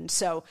Solomon,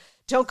 so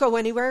don't go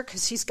anywhere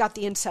because he's got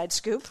the inside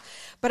scoop.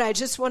 But I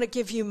just want to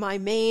give you my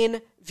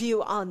main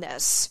view on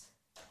this.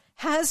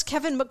 Has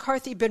Kevin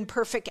McCarthy been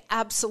perfect?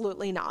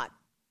 Absolutely not.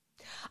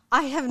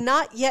 I have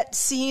not yet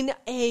seen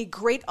a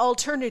great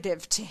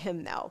alternative to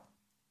him, though.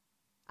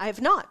 I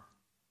have not.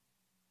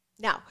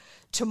 Now,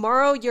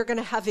 tomorrow you're going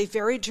to have a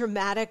very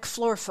dramatic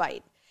floor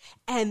fight.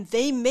 And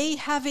they may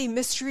have a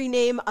mystery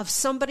name of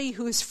somebody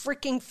who is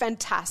freaking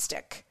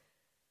fantastic.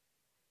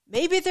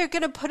 Maybe they're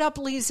going to put up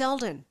Lee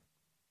Zeldin.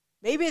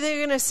 Maybe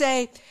they're going to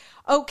say,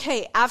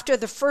 okay, after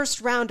the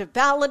first round of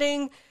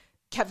balloting,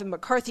 Kevin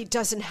McCarthy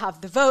doesn't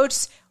have the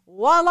votes.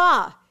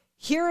 Voila,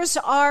 here's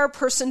our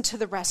person to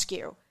the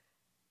rescue.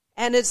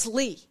 And it's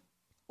Lee.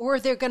 Or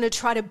they're going to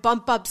try to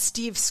bump up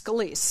Steve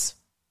Scalise,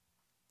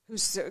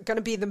 who's going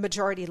to be the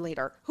majority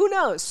leader. Who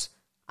knows?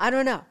 I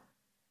don't know.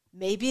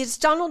 Maybe it's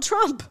Donald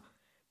Trump.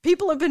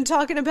 People have been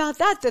talking about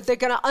that they're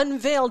going to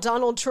unveil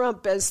Donald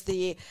Trump as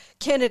the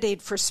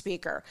candidate for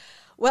speaker.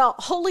 Well,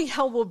 holy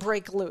hell will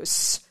break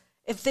loose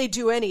if they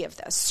do any of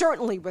this,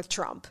 certainly with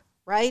Trump,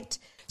 right?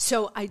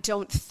 So I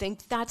don't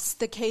think that's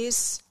the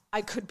case.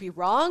 I could be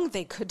wrong.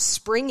 They could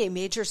spring a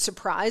major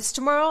surprise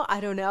tomorrow. I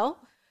don't know.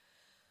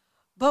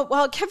 But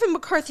while Kevin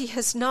McCarthy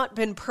has not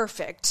been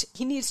perfect,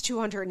 he needs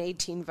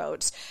 218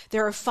 votes.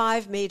 There are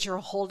 5 major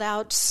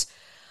holdouts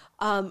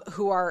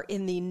who are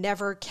in the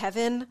Never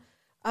Kevin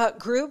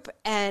group,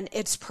 and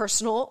it's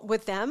personal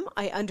with them.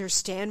 I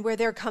understand where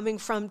they're coming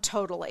from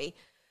totally.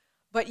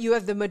 But you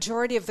have the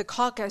majority of the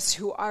caucus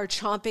who are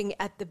chomping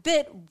at the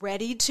bit,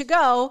 ready to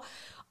go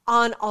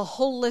on a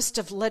whole list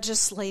of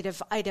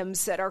legislative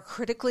items that are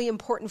critically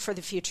important for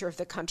the future of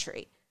the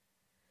country.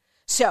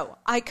 So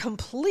I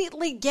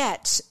completely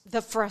get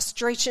the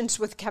frustrations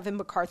with Kevin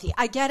McCarthy.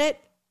 I get it,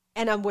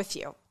 and I'm with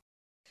you.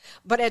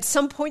 But at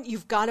some point,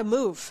 you've got to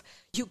move.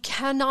 You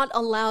cannot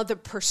allow the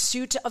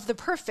pursuit of the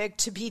perfect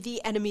to be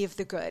the enemy of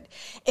the good.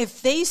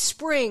 If they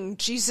spring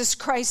Jesus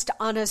Christ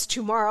on us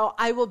tomorrow,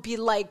 I will be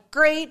like,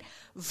 great,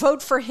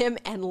 vote for him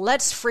and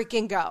let's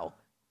freaking go.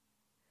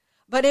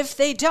 But if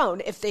they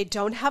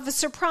don't have a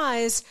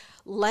surprise,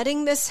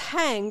 letting this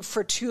hang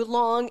for too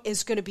long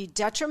is going to be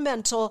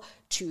detrimental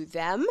to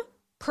them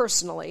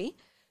personally,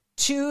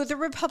 to the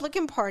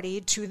Republican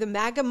Party, to the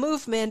MAGA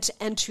movement,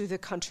 and to the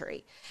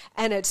country.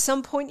 And at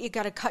some point, you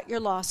got to cut your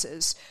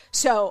losses.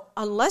 So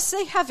unless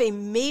they have a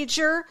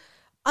major,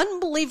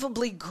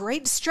 unbelievably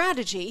great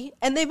strategy,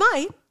 and they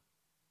might,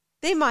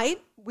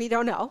 we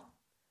don't know.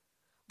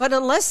 But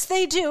unless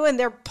they do, and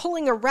they're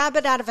pulling a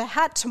rabbit out of a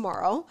hat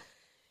tomorrow,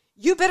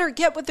 you better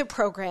get with the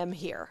program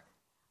here.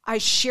 I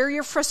share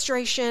your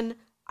frustration.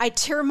 I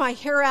tear my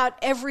hair out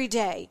every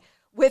day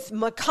with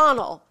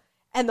McConnell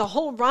and the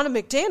whole Ronna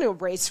McDaniel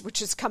race,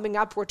 which is coming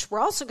up, which we're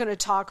also going to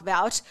talk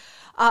about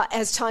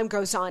as time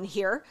goes on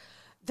here,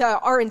 the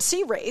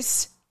RNC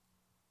race.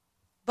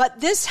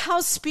 But this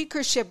House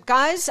speakership,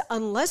 guys,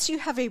 unless you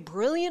have a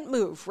brilliant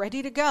move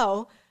ready to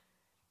go,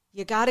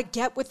 you got to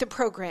get with the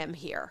program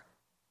here.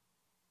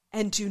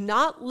 And do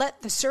not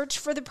let the search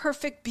for the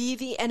perfect be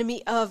the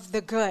enemy of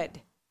the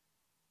good.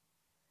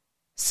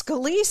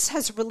 Scalise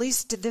has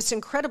released this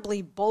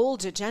incredibly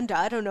bold agenda.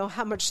 I don't know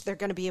how much they're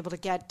going to be able to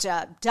get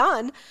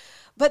done,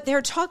 but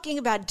they're talking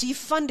about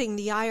defunding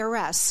the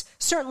IRS.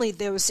 Certainly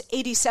those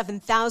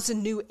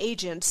 87,000 new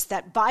agents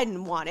that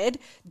Biden wanted,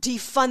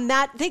 defund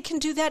that. They can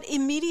do that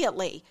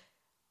immediately.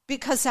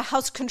 because the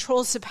House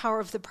controls the power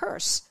of the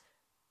purse.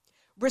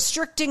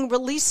 Restricting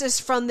releases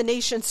from the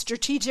nation's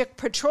strategic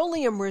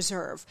petroleum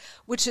reserve,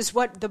 which is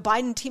what the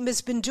Biden team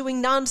has been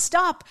doing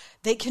nonstop.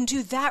 They can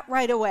do that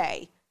right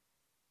away.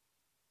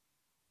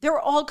 There are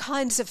all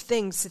kinds of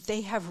things that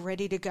they have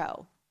ready to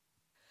go,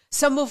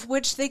 some of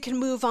which they can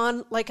move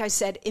on, like I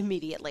said,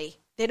 immediately.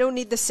 They don't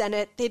need the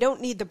Senate. They don't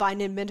need the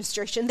Biden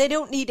administration. They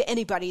don't need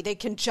anybody. They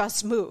can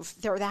just move.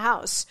 They're the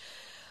House.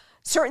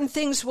 Certain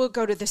things will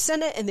go to the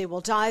Senate and they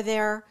will die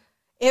there.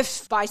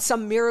 If by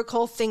some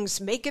miracle things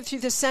make it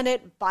through the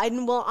Senate,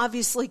 Biden will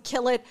obviously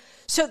kill it.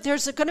 So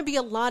there's going to be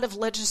a lot of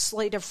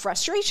legislative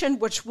frustration,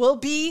 which will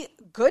be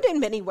good in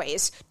many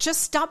ways.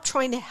 Just stop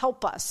trying to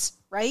help us,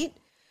 right?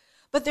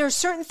 But there are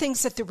certain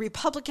things that the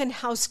Republican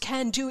House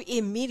can do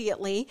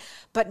immediately,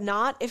 but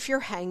not if you're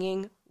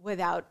hanging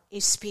without a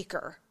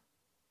speaker.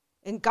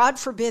 And God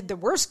forbid, the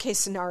worst case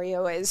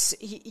scenario is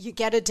you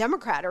get a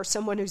Democrat or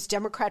someone who's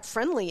Democrat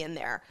friendly in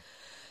there.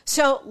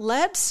 So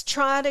let's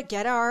try to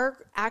get our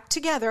act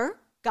together,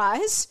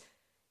 guys.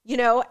 You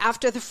know,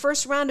 after the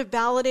first round of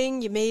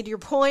balloting, you made your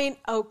point.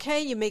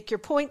 Okay, you make your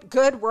point.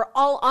 Good. We're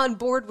all on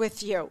board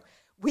with you.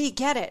 We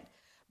get it.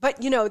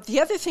 But, you know,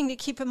 the other thing to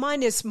keep in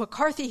mind is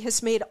McCarthy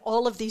has made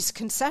all of these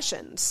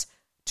concessions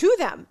to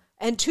them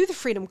and to the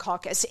Freedom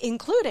Caucus,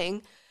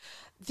 including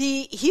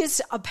he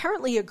has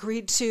apparently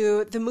agreed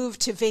to the move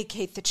to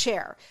vacate the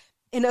chair.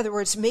 In other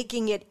words,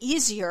 making it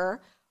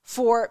easier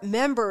for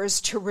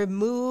members to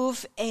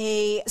remove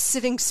a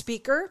sitting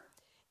speaker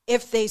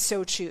if they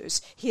so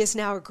choose. He has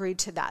now agreed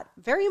to that.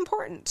 Very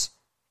important.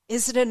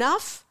 Is it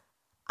enough?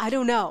 I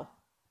don't know.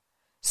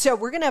 So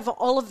we're going to have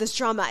all of this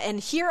drama. And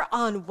here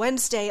on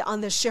Wednesday on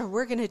the show,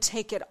 we're going to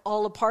take it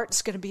all apart.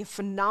 It's going to be a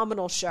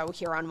phenomenal show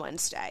here on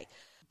Wednesday.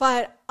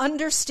 But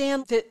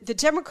understand that the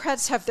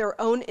Democrats have their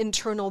own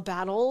internal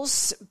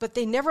battles, but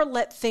they never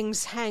let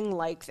things hang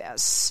like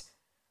this.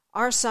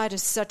 Our side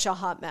is such a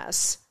hot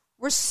mess.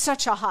 We're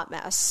such a hot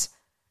mess.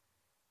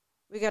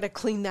 We got to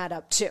clean that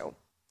up too.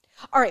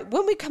 All right,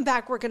 when we come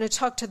back, we're going to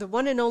talk to the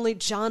one and only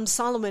John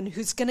Solomon,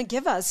 who's going to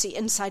give us the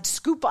inside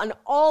scoop on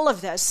all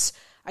of this.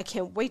 I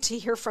can't wait to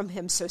hear from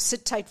him, so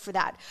sit tight for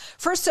that.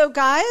 First, so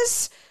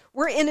guys,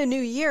 we're in a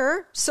new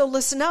year, so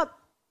listen up.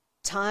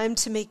 Time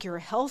to make your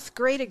health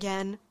great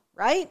again,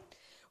 right?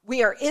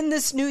 We are in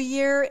this new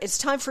year. It's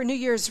time for New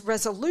Year's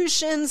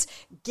resolutions,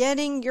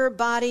 getting your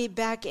body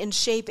back in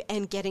shape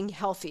and getting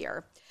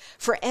healthier.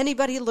 For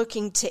anybody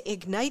looking to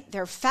ignite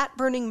their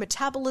fat-burning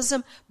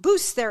metabolism,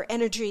 boost their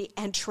energy,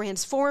 and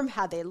transform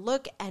how they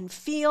look and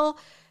feel,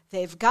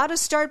 they've got to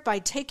start by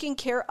taking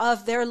care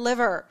of their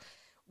liver.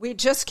 We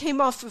just came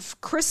off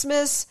of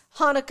Christmas,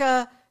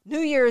 Hanukkah,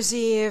 New Year's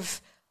Eve.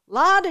 A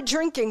lot of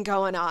drinking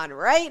going on,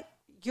 right?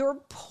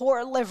 Your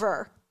poor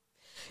liver.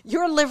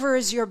 Your liver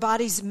is your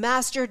body's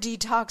master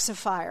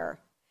detoxifier.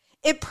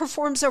 It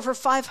performs over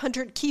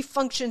 500 key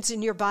functions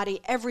in your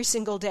body every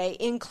single day,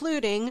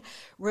 including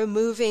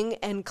removing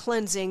and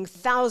cleansing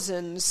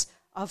thousands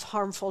of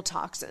harmful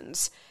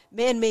toxins,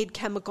 man-made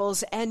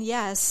chemicals, and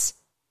yes,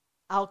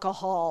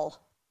 alcohol.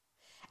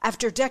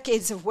 After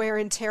decades of wear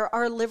and tear,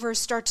 our livers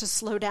start to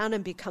slow down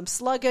and become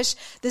sluggish.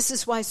 This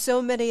is why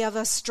so many of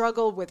us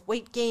struggle with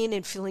weight gain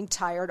and feeling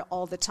tired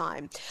all the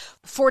time.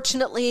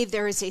 Fortunately,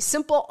 there is a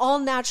simple,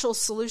 all-natural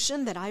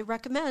solution that I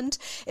recommend.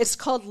 It's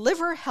called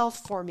Liver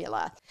Health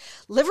Formula.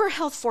 Liver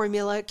Health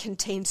Formula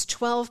contains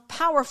 12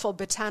 powerful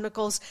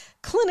botanicals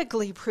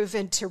clinically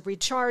proven to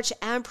recharge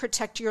and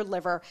protect your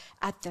liver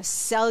at the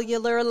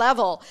cellular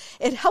level.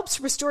 It helps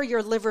restore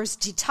your liver's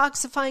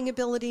detoxifying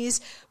abilities,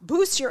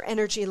 boost your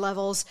energy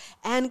levels,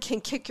 and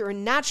can kick your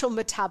natural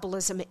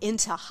metabolism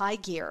into high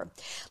gear.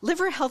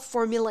 Liver Health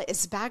Formula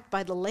is backed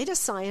by the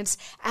latest science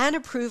and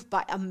approved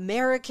by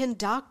American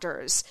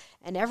doctors.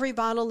 And every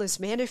bottle is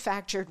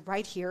manufactured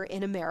right here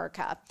in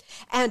America.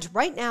 And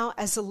right now,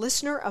 as a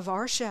listener of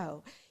our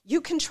show,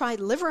 you can try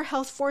Liver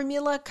Health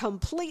Formula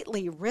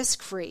completely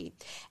risk-free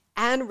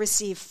and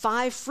receive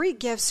 5 free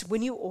gifts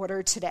when you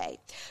order today.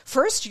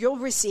 First, you'll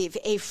receive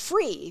a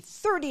free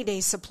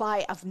 30-day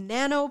supply of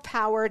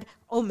nano-powered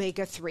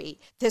omega-3.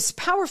 This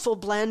powerful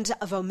blend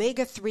of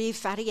omega-3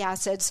 fatty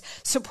acids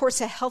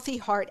supports a healthy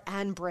heart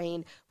and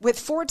brain with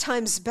 4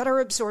 times better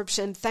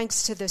absorption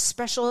thanks to this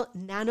special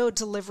nano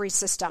delivery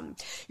system.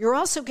 You're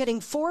also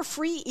getting 4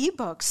 free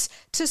ebooks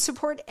to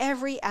support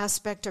every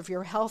aspect of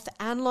your health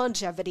and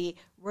longevity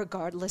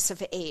regardless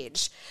of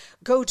age.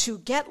 Go to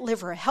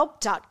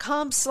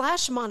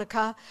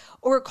getliverhelp.com/Monica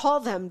or call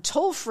them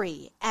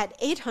toll-free at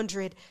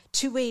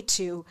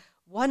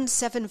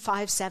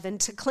 800-282-1757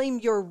 to claim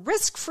your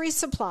risk-free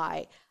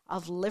supply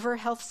of liver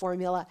health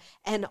formula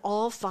and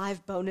all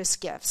 5 bonus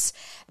gifts.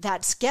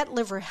 That's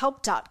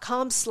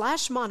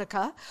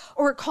getliverhelp.com/Monica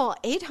or call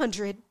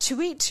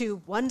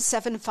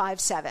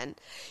 800-282-1757.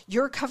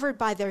 You're covered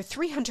by their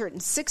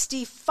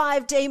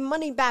 365-day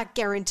money-back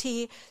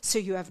guarantee, so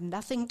you have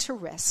nothing to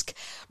risk.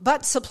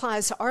 But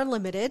supplies are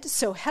limited,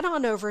 so head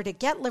on over to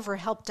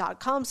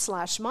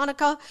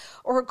getliverhelp.com/Monica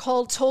or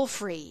call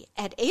toll-free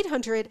at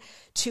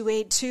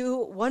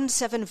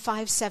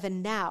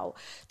 800-282-1757 now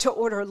to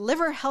order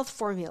Liver Health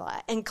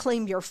Formula and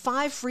claim your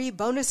 5 free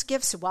bonus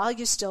gifts while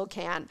you still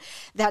can.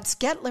 That's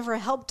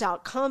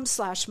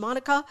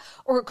getliverhelp.com/Monica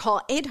or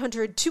call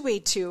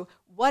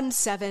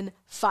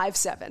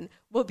 800-282-1757.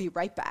 We'll be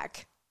right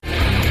back.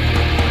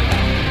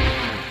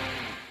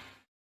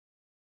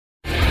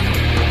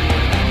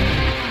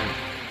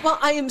 Well,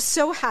 I am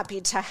so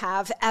happy to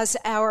have as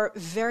our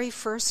very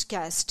first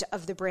guest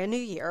of the brand new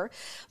year,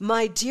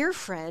 my dear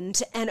friend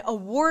and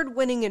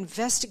award-winning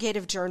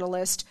investigative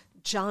journalist,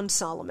 John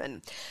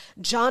Solomon.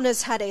 John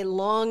has had a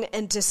long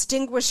and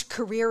distinguished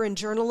career in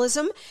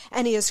journalism,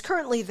 and he is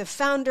currently the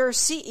founder,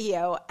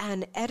 CEO,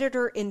 and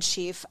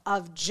editor-in-chief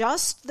of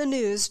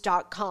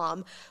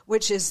JustTheNews.com,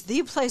 which is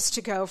the place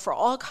to go for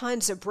all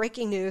kinds of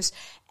breaking news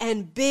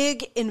and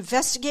big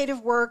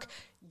investigative work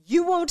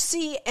you won't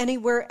see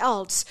anywhere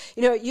else.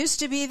 You know, it used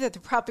to be that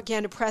the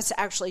propaganda press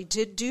actually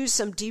did do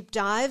some deep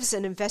dives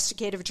in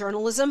investigative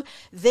journalism.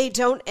 They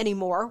don't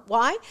anymore.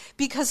 Why?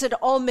 Because it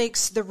all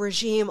makes the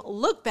regime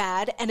look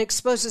bad and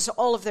exposes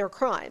all of their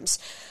crimes.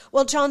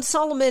 Well, John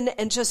Solomon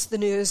and Just the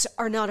News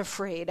are not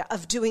afraid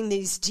of doing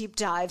these deep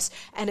dives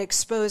and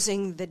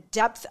exposing the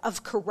depth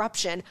of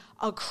corruption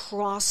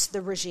across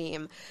the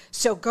regime.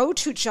 So go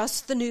to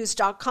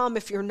justthenews.com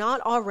if you're not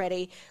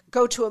already.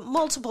 Go to it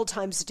multiple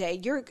times a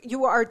day.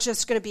 You are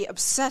just going to be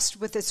obsessed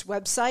with this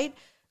website.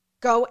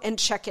 Go and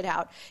check it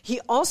out. He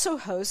also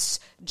hosts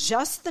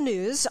Just the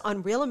News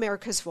on Real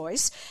America's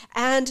Voice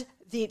and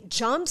the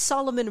John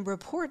Solomon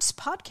Reports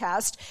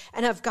podcast.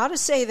 And I've got to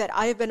say that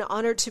I have been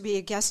honored to be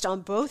a guest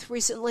on both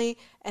recently,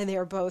 and they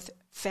are both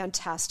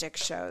fantastic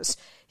shows.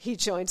 He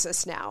joins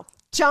us now.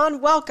 John,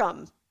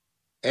 welcome.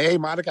 Hey,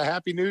 Monica,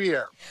 Happy New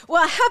Year.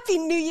 Well, Happy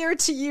New Year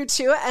to you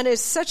too. And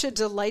it's such a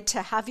delight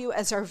to have you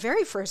as our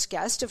very first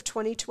guest of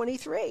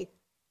 2023.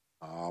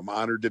 I'm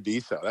honored to be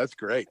so. That's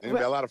great. It'll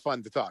be a lot of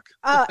fun to talk.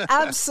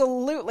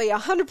 Absolutely,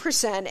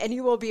 100%. And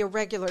you will be a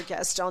regular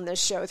guest on this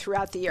show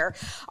throughout the year.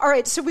 All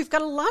right, so we've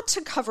got a lot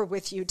to cover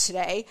with you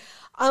today.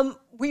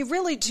 We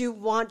really do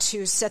want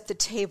to set the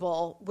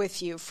table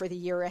with you for the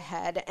year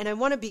ahead. And I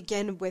want to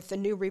begin with the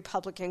new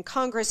Republican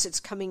Congress. It's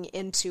coming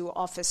into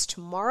office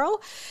tomorrow.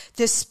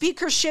 The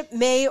speakership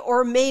may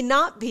or may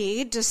not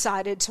be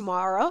decided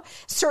tomorrow.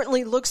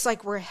 Certainly looks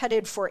like we're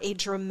headed for a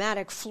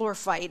dramatic floor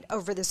fight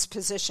over this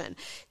position.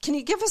 Can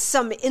you give us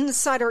some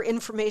insider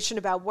information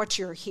about what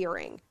you're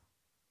hearing?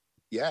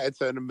 Yeah, it's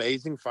an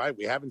amazing fight.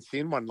 We haven't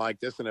seen one like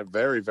this in a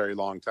very, very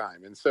long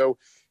time. And so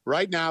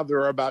right now,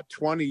 there are about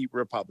 20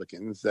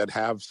 Republicans that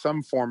have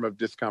some form of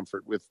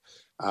discomfort with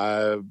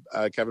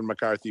Kevin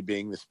McCarthy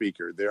being the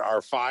speaker. There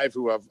are 5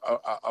 who have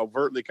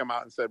overtly come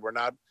out and said we're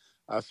not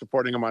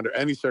supporting him under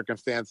any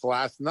circumstance.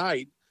 Last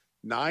night,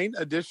 9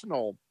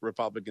 additional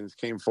Republicans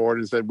came forward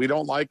and said we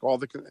don't like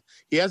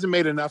he hasn't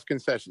made enough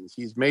concessions.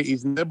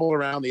 He's nibbled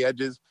around the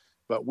edges,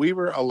 but we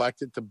were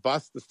elected to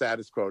bust the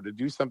status quo, to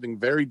do something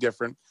very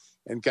different.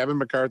 And Kevin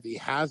McCarthy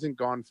hasn't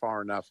gone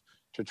far enough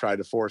to try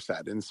to force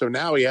that. And so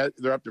now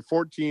they're up to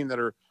 14 that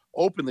are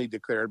openly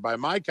declared. By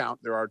my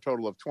count, there are a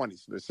total of 20.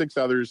 So there's 6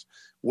 others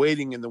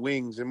waiting in the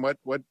wings. And what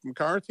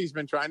McCarthy's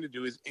been trying to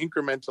do is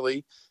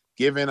incrementally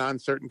give in on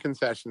certain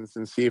concessions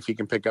and see if he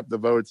can pick up the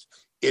votes.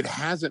 It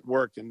hasn't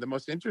worked. And the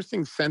most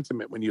interesting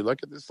sentiment when you look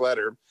at this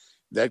letter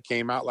that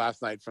came out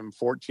last night from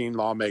 14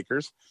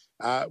 lawmakers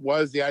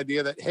was the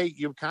idea that, hey,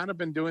 you've kind of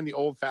been doing the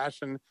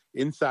old-fashioned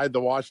inside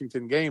the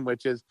Washington game,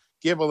 which is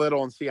give a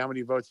little and see how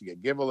many votes you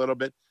get. Give a little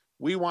bit.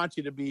 We want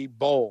you to be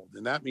bold,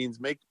 and that means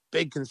make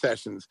big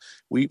concessions.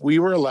 We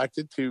were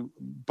elected to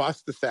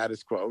bust the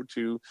status quo,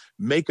 to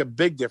make a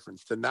big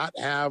difference, to not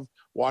have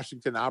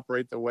Washington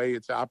operate the way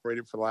it's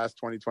operated for the last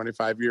 20,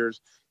 25 years.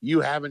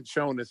 You haven't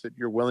shown us that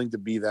you're willing to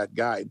be that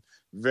guide.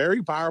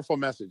 Very powerful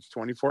message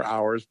 24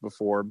 hours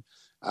before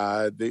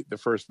the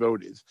first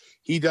vote is.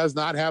 He does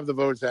not have the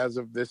votes as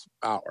of this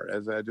hour.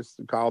 As I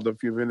just called a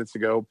few minutes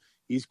ago,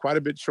 he's quite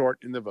a bit short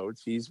in the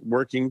votes. He's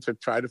working to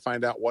try to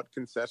find out what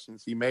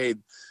concessions he made.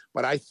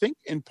 But I think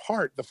in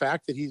part, the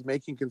fact that he's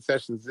making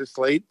concessions this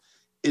late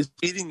is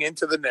feeding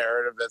into the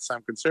narrative that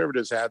some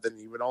conservatives had, that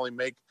he would only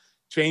make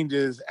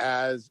changes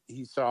as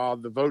he saw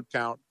the vote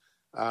count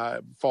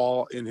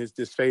fall in his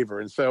disfavor.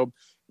 And so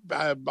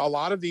a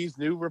lot of these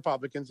new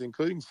Republicans,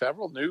 including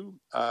several new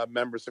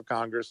members of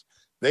Congress,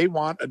 they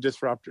want a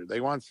disruptor.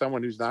 They want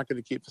someone who's not going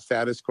to keep the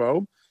status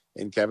quo.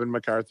 And Kevin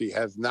McCarthy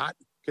has not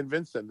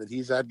convinced them that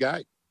he's that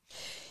guy.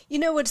 You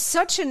know, it's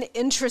such an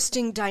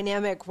interesting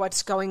dynamic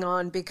what's going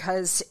on,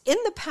 because in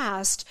the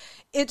past,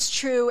 it's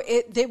true,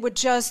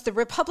 the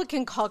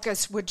Republican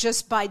caucus would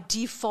just by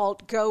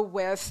default go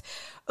with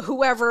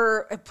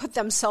whoever put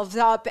themselves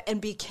up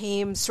and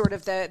became sort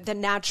of the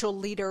natural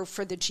leader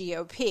for the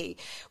GOP.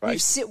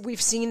 Right.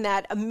 We've seen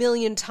that a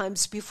million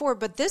times before,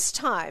 but this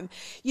time,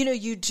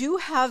 you do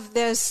have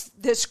this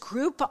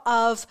group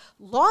of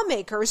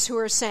lawmakers who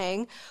are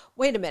saying,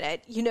 wait a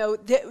minute,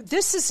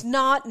 this is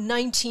not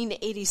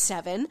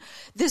 1987.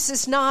 This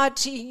is not,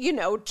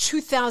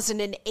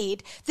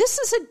 2008. This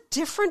is a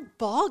different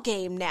ball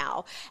game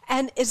now.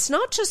 And it's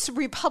not just the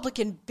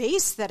Republican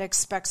base that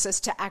expects us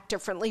to act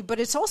differently, but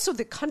it's also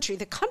the country.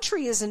 The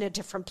country is in a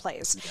different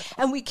place. Yeah.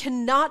 And we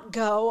cannot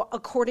go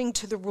according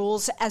to the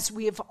rules as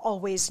we have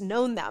always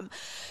known them.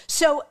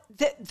 So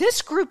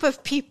this group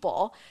of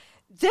people,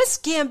 this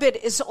gambit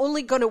is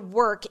only going to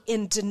work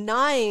in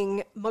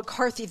denying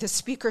McCarthy the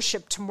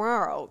speakership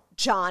tomorrow,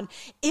 John,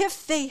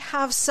 if they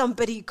have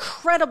somebody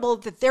credible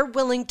that they're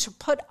willing to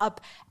put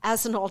up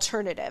as an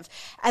alternative.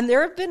 And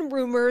there have been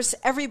rumors,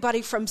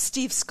 everybody from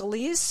Steve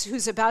Scalise,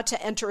 who's about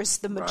to enter as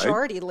the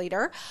majority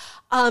leader,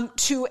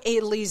 to a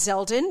Lee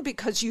Zeldin,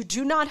 because you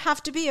do not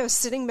have to be a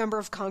sitting member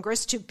of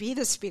Congress to be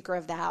the Speaker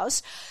of the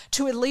House,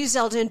 to a Lee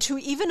Zeldin, to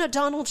even a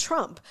Donald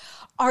Trump.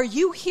 Are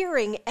you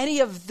hearing any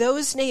of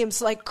those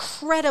names like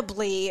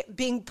credibly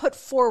being put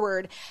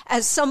forward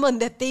as someone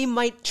that they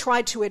might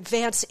try to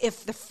advance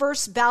if the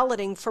first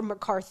balloting for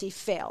McCarthy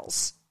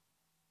fails?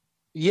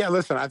 Yeah,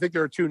 listen, I think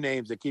there are two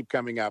names that keep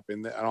coming up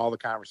in all the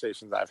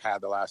conversations I've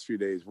had the last few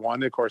days.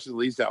 One, of course, is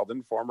Lee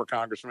Zeldin, former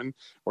congressman,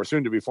 or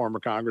soon to be former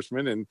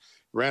congressman, and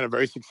ran a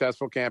very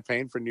successful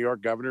campaign for New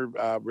York governor,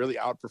 really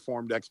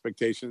outperformed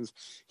expectations.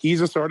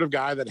 He's a sort of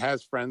guy that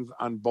has friends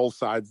on both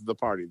sides of the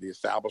party, the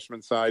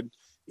establishment side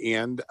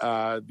and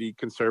the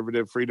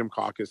conservative Freedom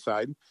Caucus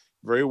side.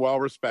 Very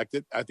well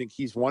respected. I think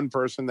he's one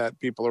person that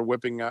people are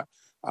whipping up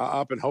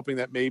and hoping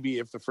that maybe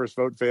if the first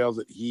vote fails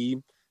that he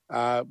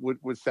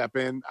would step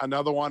in.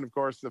 Another one, of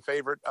course, the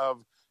favorite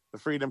of the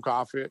Freedom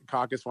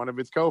Caucus, one of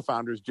its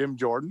co-founders, Jim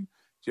Jordan.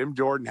 Jim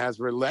Jordan has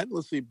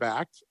relentlessly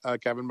backed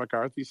Kevin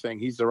McCarthy, saying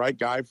he's the right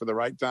guy for the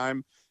right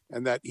time,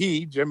 and that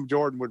Jim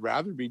Jordan, would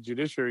rather be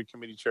Judiciary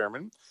Committee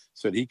chairman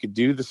so that he could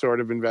do the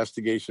sort of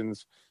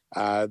investigations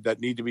that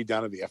need to be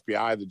done at the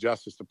FBI, the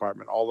Justice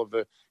Department, all of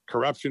the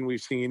corruption we've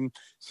seen.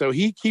 So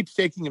he keeps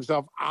taking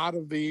himself out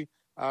of the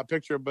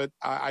picture. But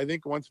I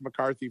think once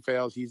McCarthy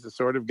fails, he's the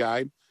sort of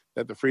guy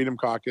that the Freedom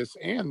Caucus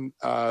and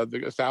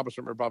the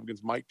establishment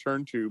Republicans might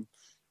turn to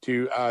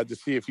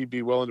see if he'd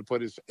be willing to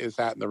put his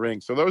hat in the ring.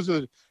 So those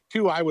are the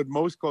two I would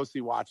most closely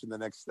watch in the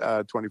next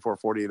 24,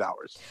 48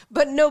 hours.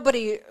 But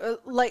nobody,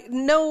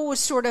 no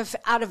sort of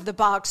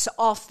out-of-the-box,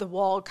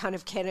 off-the-wall kind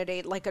of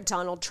candidate like a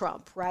Donald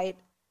Trump, right?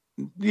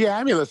 Yeah,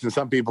 I mean, listen,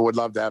 some people would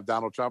love to have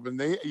Donald Trump, and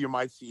you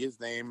might see his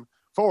name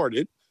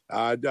forwarded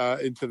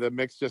into the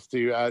mix just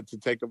to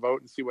take a vote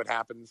and see what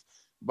happens.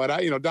 But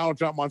Donald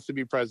Trump wants to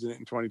be president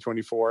in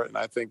 2024, and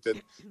I think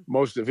that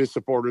most of his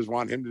supporters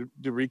want him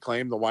to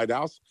reclaim the White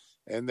House,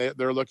 and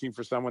they're looking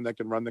for someone that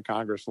can run the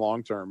Congress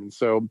long term. And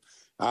so,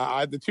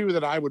 the two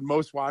that I would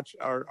most watch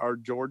are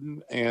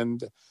Jordan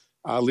and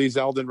Lee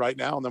Zeldin right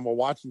now, and then we'll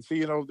watch and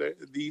see.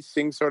 These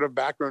things sort of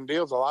backroom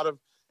deals. A lot of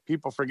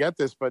people forget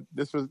this, but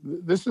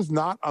this is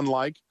not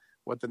unlike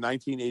what the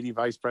 1980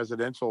 vice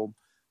presidential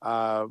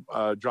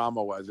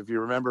drama was. If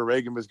you remember,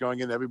 Reagan was going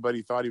in,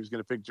 everybody thought he was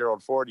going to pick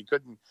Gerald Ford. He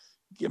couldn't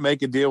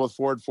make a deal with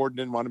Ford. Ford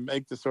didn't want to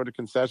make the sort of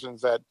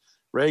concessions that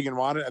Reagan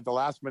wanted. At the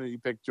last minute, he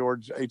picked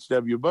George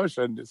H.W. Bush,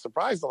 and it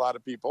surprised a lot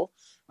of people,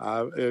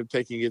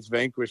 taking his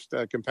vanquished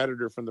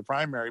competitor from the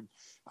primary.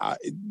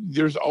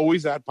 There's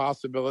always that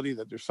possibility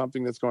that there's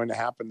something that's going to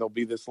happen. There'll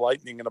be this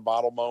lightning in a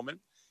bottle moment,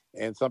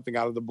 and something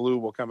out of the blue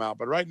will come out.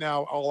 But right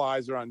now, all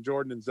eyes are on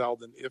Jordan and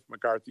Zeldin if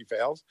McCarthy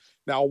fails.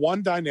 Now,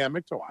 one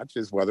dynamic to watch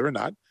is whether or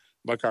not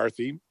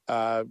McCarthy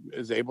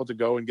is able to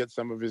go and get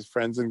some of his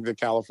friends in the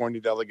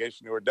California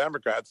delegation who are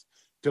Democrats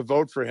to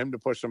vote for him to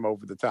push him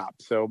over the top.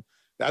 So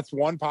that's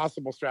one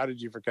possible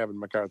strategy for Kevin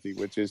McCarthy,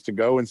 which is to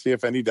go and see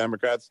if any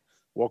Democrats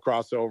will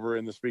cross over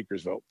in the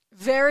speaker's vote.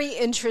 Very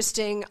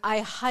interesting.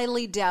 I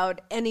highly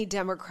doubt any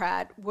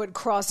Democrat would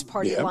cross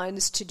party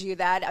lines to do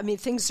that. I mean,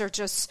 things are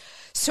just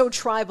so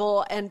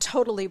tribal and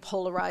totally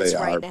polarized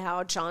right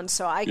now, John.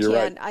 So I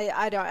can't,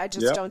 right. I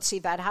just don't see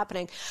that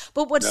happening.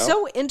 But what's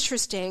so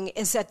interesting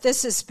is that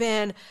this has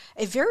been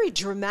a very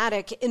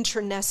dramatic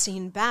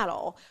internecine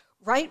battle,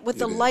 right? With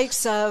the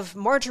likes of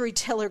Marjorie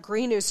Taylor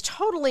Greene, who's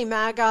totally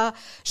MAGA.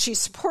 She's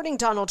supporting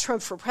Donald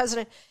Trump for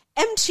president.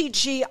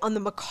 MTG on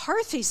the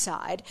McCarthy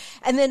side,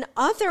 and then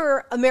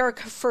other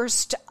America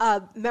First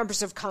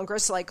members of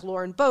Congress like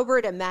Lauren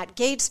Boebert and Matt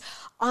Gaetz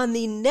on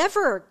the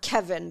never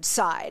Kevin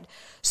side.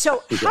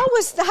 So how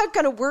is that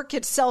going to work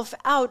itself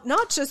out,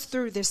 not just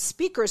through this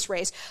speaker's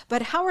race,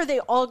 but how are they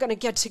all going to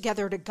get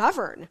together to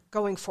govern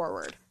going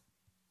forward?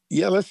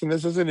 Yeah, listen,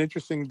 this is an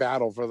interesting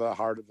battle for the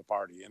heart of the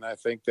party. And I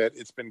think that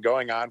it's been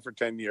going on for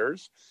 10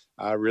 years,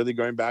 really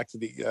going back to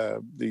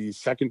the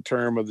second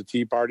term of the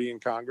Tea Party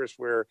in Congress,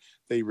 where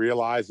they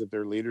realized that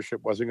their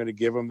leadership wasn't going to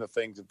give them the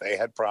things that they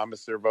had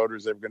promised their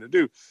voters they were going to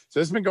do.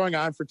 So this has been going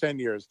on for 10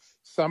 years.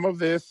 Some of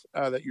this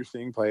that you're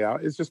seeing play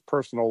out is just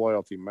personal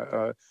loyalty.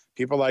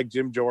 People like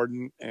Jim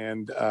Jordan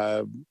and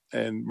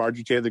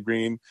Marjorie Taylor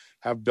Greene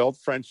have built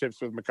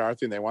friendships with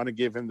McCarthy, and they want to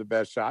give him the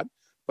best shot.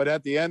 But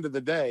at the end of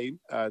the day,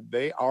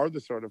 they are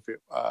the sort of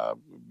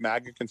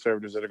MAGA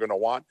conservatives that are going to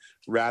want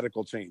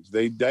radical change.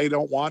 They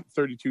don't want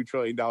 $32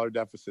 trillion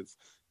deficits.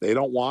 They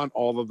don't want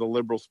all of the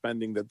liberal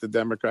spending that the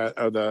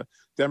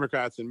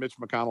Democrats and Mitch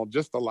McConnell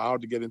just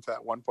allowed to get into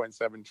that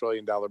 $1.7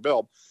 trillion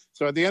bill.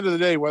 So at the end of the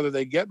day, whether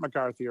they get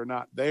McCarthy or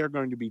not, they are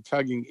going to be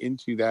tugging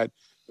into that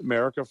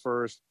America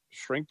First,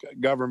 shrink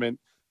government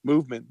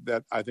movement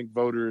that I think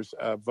voters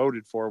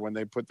voted for when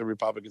they put the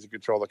Republicans in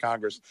control of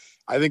Congress.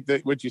 I think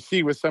that what you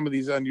see with some of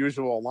these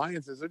unusual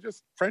alliances are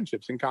just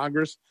friendships. In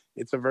Congress,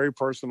 it's a very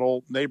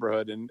personal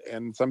neighborhood,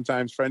 and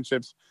sometimes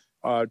friendships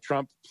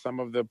trump some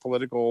of the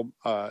political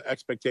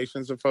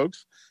expectations of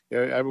folks.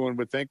 Everyone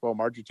would think, well,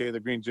 Marjorie Taylor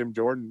Greene, Jim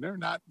Jordan, they're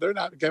not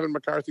Kevin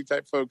McCarthy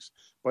type folks,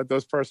 but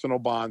those personal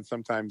bonds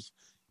sometimes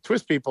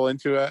twist people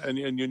into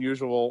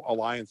unusual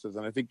alliances.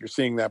 And I think you're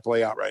seeing that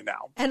play out right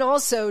now. And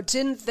also,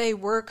 didn't they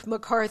work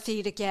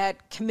McCarthy to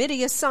get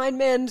committee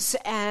assignments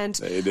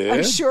and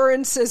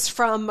assurances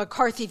from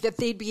McCarthy that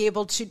they'd be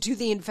able to do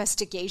the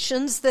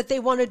investigations that they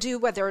want to do,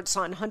 whether it's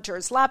on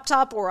Hunter's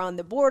laptop or on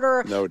the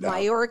border, no doubt.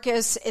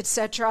 Mayorkas,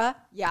 etc.?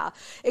 Yeah,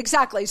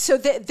 exactly. So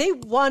they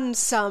won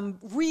some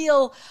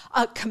real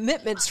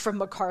commitments from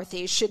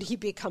McCarthy should he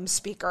become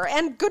Speaker.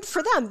 And good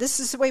for them. This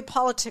is the way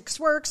politics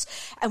works,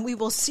 and we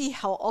will see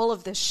how all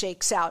of this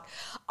shakes out.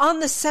 On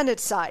the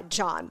Senate side,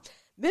 John,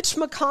 Mitch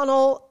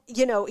McConnell,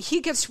 he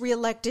gets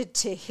reelected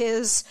to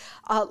his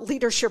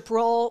leadership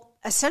role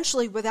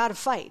essentially without a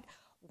fight.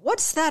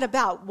 What's that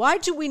about? Why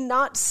do we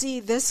not see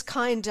this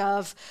kind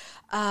of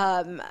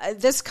a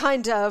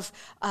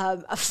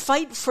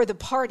fight for the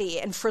party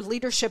and for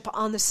leadership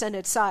on the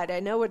Senate side?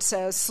 I know it's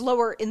a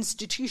slower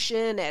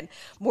institution and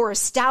more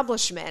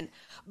establishment,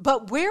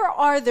 but where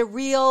are the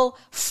real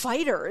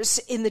fighters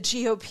in the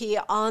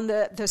GOP on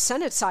the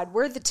Senate side?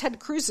 Where are the Ted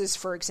Cruzes,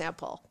 for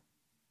example?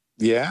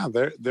 Yeah,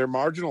 they're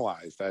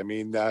marginalized. I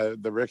mean,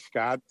 the Rick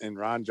Scott and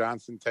Ron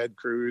Johnson, Ted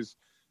Cruz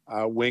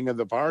wing of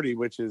the party,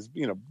 which has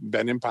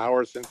been in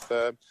power since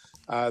the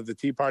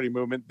Tea Party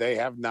movement, they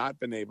have not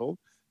been able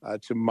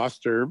to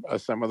muster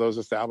some of those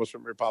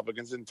establishment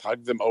Republicans and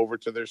tug them over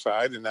to their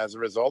side. And as a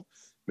result,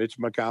 Mitch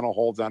McConnell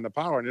holds on to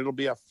power. And it'll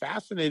be a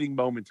fascinating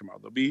moment tomorrow.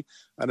 There'll be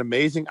an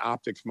amazing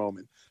optics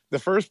moment. The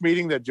first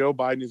meeting that Joe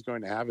Biden is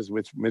going to have is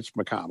with Mitch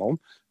McConnell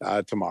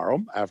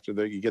tomorrow after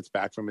he gets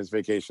back from his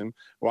vacation,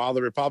 while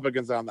the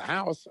Republicans on the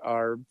House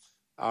are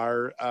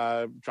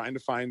trying to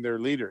find their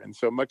leader. And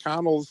so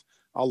McConnell's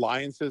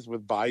alliances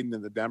with Biden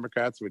and the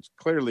Democrats, which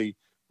clearly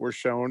were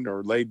shown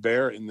or laid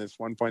bare in this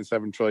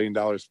 $1.7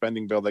 trillion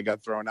spending bill that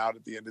got thrown out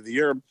at the end of the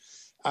year,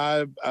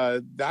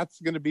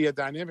 that's going to be a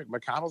dynamic.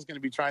 McConnell's going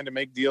to be trying to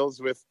make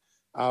deals with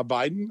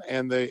Biden,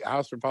 and the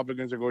House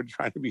Republicans are going to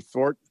try to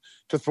thwart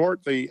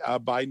the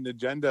Biden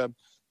agenda.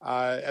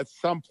 At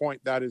some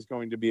point, that is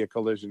going to be a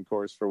collision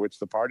course for which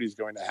the party is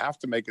going to have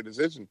to make a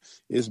decision.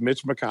 Is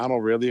Mitch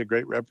McConnell really a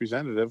great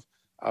representative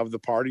of the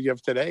party of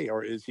today,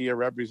 or is he a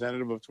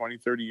representative of 20,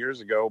 30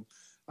 years ago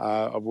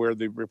of where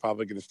the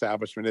Republican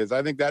establishment is?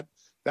 I think that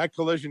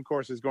collision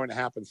course is going to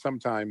happen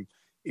sometime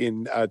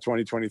in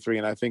 2023,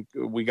 and I think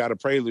we got a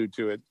prelude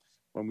to it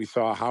when we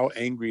saw how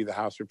angry the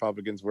House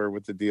Republicans were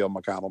with the deal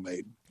McConnell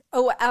made.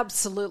 Oh,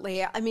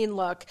 absolutely. I mean,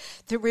 look,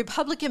 the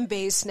Republican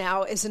base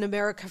now is an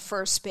America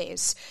First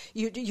base.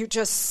 You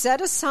just set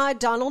aside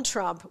Donald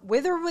Trump,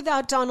 with or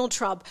without Donald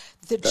Trump.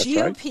 The That's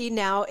GOP right.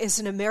 now is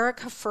an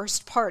America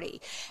First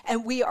party.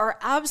 And we are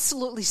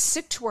absolutely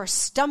sick to our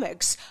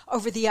stomachs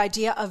over the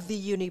idea of the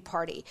uni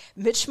party.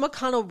 Mitch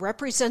McConnell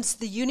represents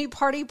the uni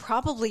party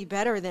probably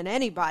better than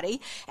anybody,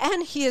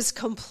 and he is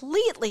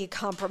completely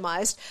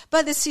compromised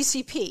by the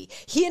CCP.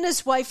 He and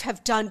his wife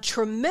have done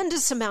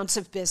tremendous amounts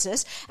of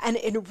business and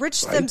enriched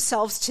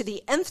themselves to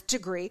the nth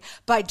degree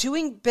by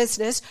doing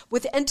business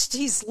with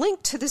entities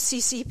linked to the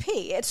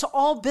CCP. It's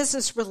all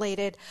business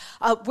related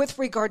with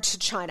regard to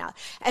China.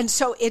 And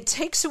so it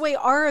takes away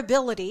our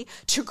ability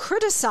to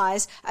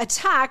criticize,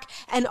 attack,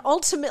 and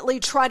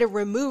ultimately try to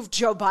remove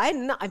Joe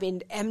Biden. I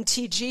mean,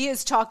 MTG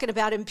is talking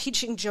about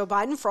impeaching Joe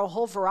Biden for a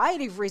whole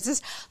variety of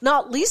reasons,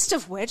 not least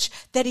of which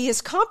that he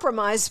is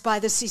compromised by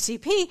the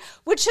CCP,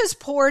 which has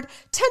poured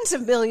tens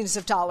of millions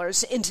of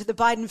dollars into the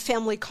Biden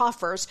family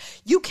coffers.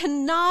 You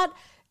cannot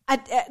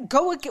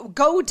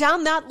go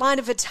down that line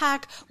of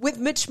attack with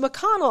Mitch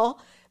McConnell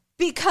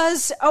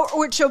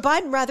or Joe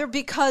Biden rather,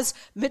 because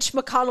Mitch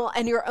McConnell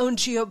and your own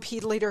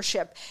GOP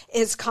leadership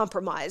is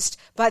compromised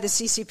by the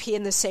CCP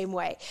in the same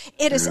way.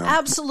 It is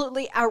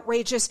absolutely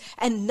outrageous,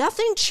 and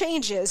nothing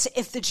changes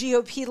if the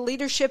GOP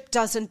leadership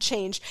doesn't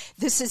change.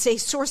 This is a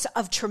source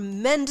of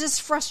tremendous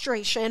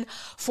frustration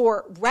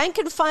for rank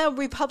and file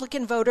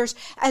Republican voters,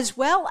 as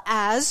well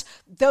as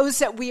those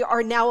that we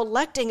are now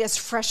electing as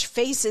fresh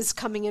faces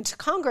coming into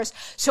Congress.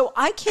 So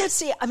I can't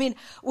see,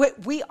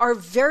 we are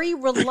very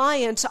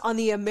reliant on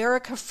the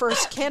America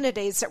First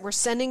candidates that we're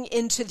sending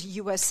into the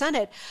U.S.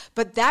 Senate,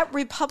 but that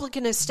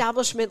Republican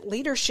establishment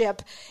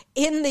leadership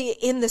in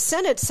the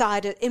Senate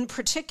side in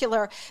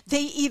particular,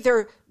 they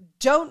either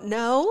don't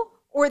know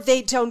or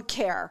they don't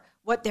care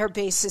what their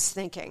base is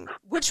thinking.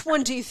 Which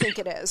one do you think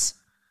it is?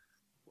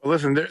 Well,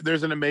 listen,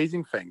 there's an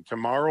amazing thing.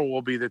 Tomorrow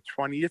will be the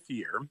 20th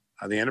year,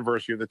 the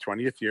anniversary of the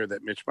 20th year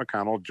that Mitch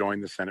McConnell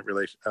joined the Senate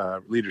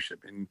leadership.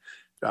 In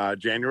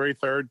January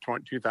 3rd,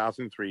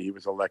 2003, he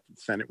was elected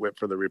Senate whip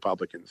for the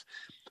Republicans.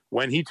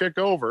 When he took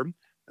over,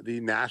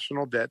 the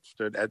national debt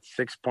stood at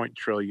 $6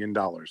 trillion.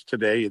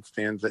 Today, it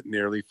stands at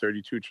nearly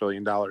 $32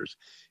 trillion.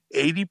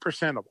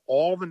 80% of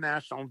all the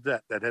national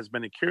debt that has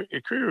been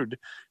accrued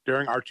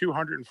during our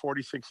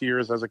 246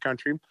 years as a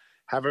country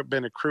have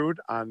been accrued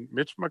on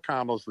Mitch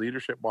McConnell's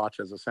leadership watch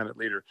as a Senate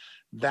leader.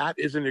 That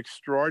is an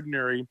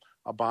extraordinary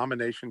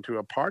abomination to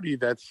a party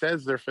that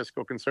says they're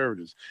fiscal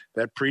conservatives,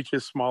 that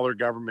preaches smaller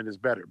government is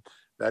better,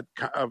 that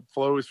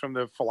flows from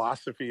the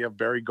philosophy of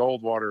Barry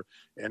Goldwater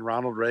and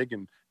Ronald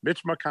Reagan.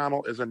 Mitch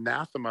McConnell is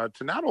anathema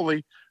to not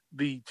only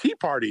the Tea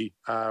Party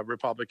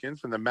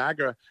Republicans and the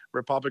MAGA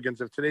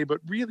Republicans of today, but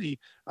really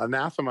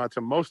anathema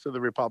to most of the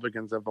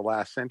Republicans of the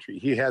last century.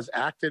 He has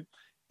acted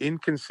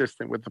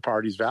inconsistent with the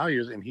party's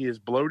values, and he has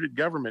bloated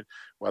government,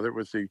 whether it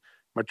was the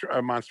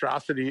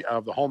monstrosity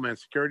of the Homeland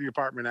Security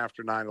Department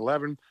after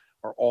 9/11,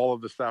 or all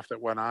of the stuff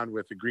that went on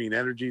with the green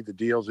energy, the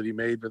deals that he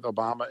made with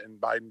Obama and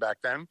Biden back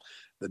then,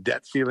 the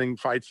debt ceiling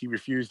fights he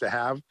refused to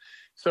have.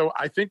 So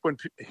I think when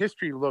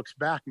history looks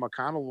back,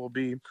 McConnell will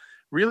be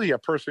really a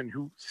person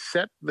who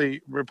set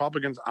the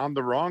Republicans on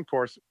the wrong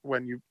course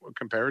when you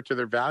compare it to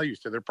their values,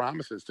 to their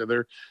promises, to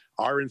their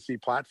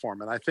RNC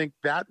platform. And I think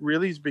that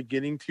really is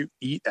beginning to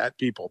eat at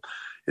people.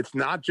 It's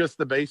not just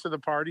the base of the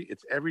party.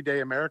 It's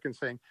everyday Americans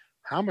saying,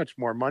 how much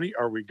more money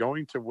are we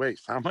going to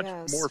waste? How much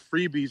more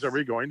freebies are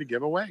we going to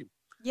give away?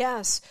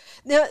 Yes,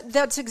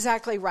 that's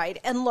exactly right.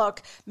 And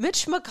look,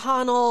 Mitch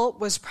McConnell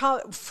was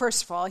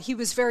first of all, he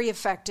was very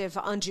effective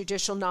on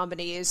judicial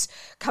nominees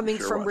coming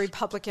from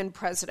Republican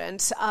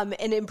presidents, and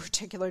in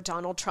particular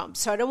Donald Trump.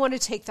 So I don't want to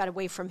take that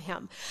away from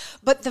him.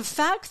 But the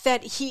fact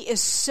that he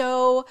is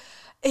so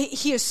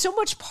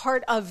much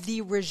part of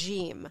the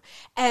regime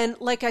and,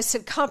 like I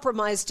said,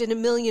 compromised in a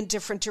million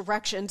different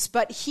directions,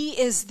 but he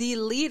is the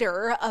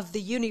leader of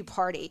the Uni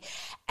Party.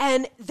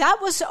 And that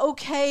was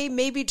okay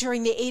maybe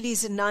during the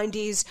 80s and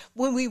 90s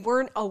when we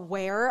weren't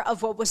aware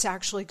of what was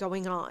actually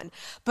going on.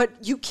 But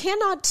you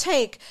cannot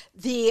take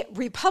the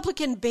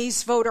Republican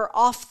base voter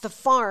off the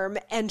farm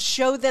and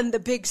show them the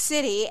big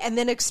city and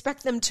then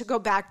expect them to go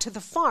back to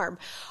the farm.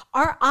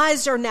 Our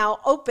eyes are now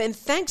open,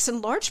 thanks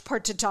in large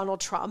part to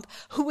Donald Trump,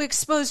 who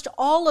exposed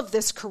all of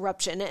this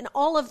corruption and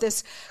all of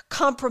this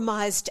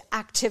compromised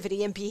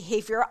activity and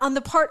behavior on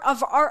the part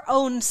of our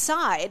own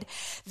side,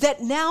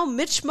 that now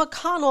Mitch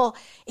McConnell,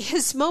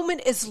 his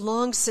moment is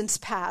long since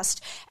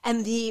past,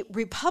 and the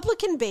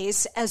Republican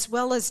base, as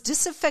well as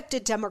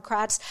disaffected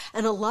Democrats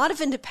and a lot of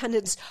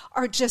independents,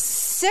 are just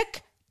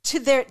sick to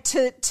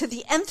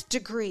the nth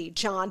degree,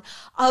 John,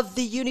 of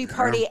the Uni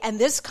Party and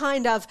this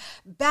kind of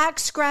back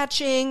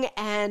scratching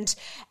and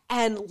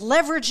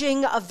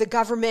leveraging of the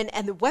government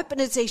and the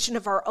weaponization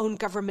of our own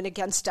government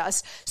against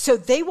us. So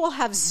they will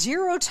have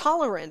zero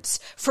tolerance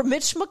for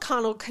Mitch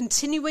McConnell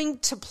continuing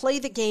to play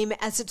the game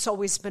as it's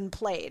always been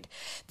played.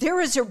 There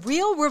is a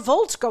real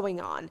revolt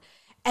going on.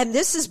 And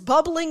this is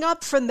bubbling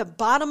up from the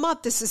bottom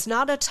up. This is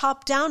not a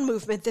top-down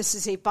movement. This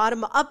is a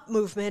bottom-up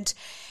movement.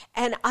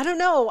 And I don't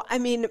know. I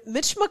mean,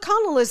 Mitch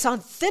McConnell is on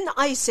thin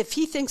ice if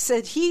he thinks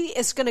that he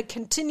is going to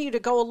continue to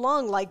go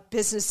along like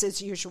business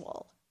as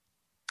usual.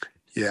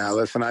 Yeah,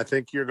 listen, I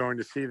think you're going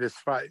to see this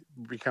fight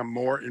become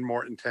more and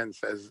more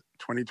intense as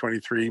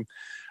 2023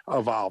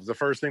 evolves. The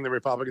first thing the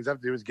Republicans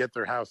have to do is get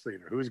their House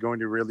leader. Who's going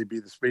to really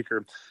be the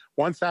speaker?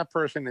 Once that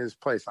person is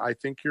placed, I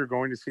think you're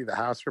going to see the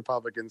House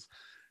Republicans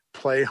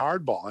play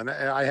hardball. And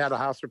I had a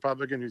House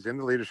Republican who's in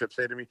the leadership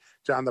say to me,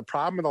 John, the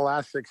problem in the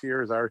last 6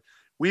 years are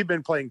we've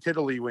been playing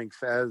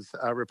tiddlywinks as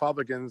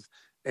Republicans,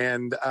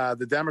 and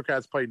the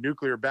Democrats play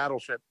nuclear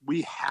battleship.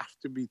 We have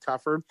to be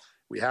tougher.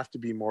 We have to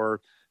be more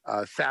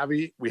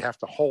savvy. We have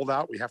to hold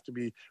out. We have to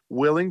be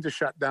willing to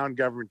shut down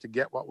government to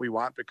get what we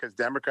want, because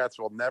Democrats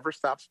will never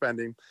stop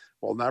spending,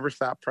 will never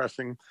stop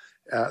pressing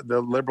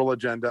the liberal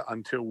agenda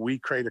until we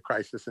create a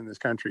crisis in this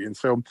country. And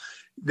so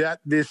that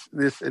this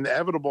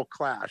inevitable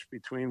clash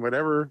between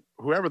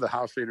whoever the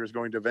House leader is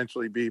going to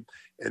eventually be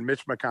and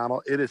Mitch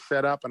McConnell, it is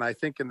set up. And I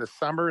think in the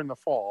summer and the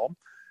fall,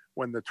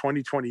 when the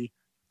 2024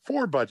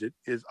 2024 budget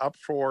is up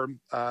for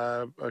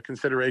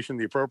consideration,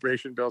 the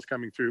appropriation bills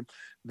coming through,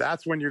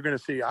 that's when you're going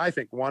to see, I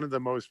think, one of the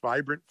most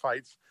vibrant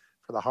fights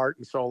for the heart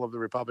and soul of the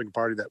Republican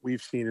Party that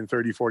we've seen in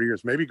 30, 40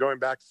 years, maybe going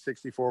back to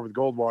 64 with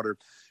Goldwater.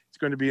 It's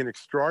going to be an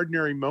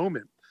extraordinary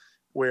moment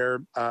where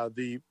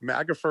the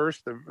MAGA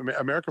First, the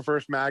America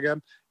First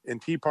MAGA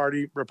and Tea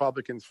Party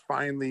Republicans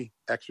finally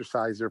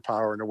exercise their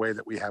power in a way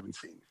that we haven't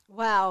seen.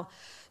 Wow.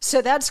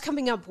 So that's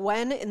coming up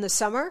when? In the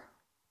summer?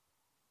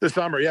 The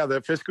summer, yeah.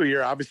 The fiscal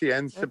year obviously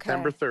ends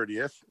September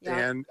 30th. Yeah.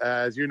 And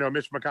as you know,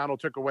 Mitch McConnell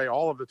took away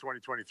all of the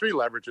 2023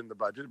 leverage in the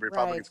budget. The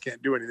Republicans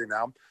can't do anything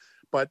now.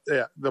 But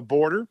the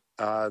border,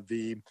 that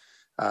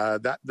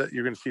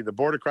you're going to see the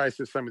border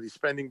crisis, some of these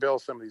spending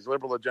bills, some of these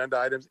liberal agenda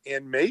items,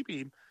 and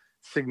maybe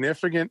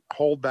significant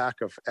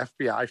holdback of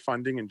FBI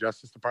funding and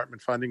Justice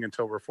Department funding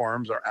until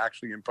reforms are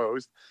actually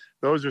imposed.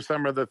 Those are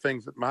some of the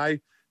things that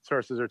my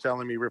sources are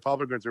telling me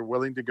Republicans are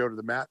willing to go to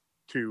the mat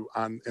to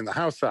in the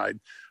House side,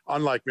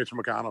 unlike Mitch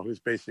McConnell, who's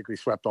basically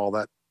swept all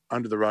that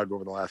under the rug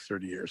over the last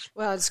 30 years.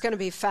 Well, it's going to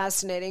be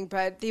fascinating,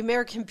 but the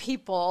American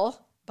people,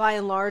 by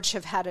and large,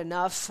 have had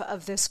enough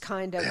of this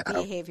kind of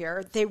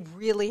behavior. They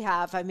really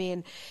have. I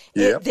mean,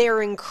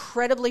 they're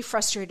incredibly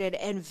frustrated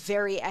and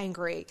very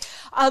angry.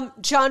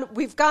 John,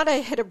 we've got to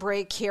hit a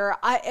break here,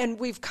 and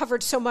we've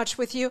covered so much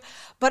with you,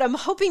 but I'm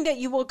hoping that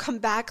you will come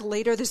back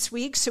later this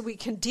week so we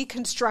can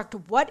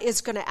deconstruct what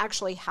is going to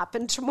actually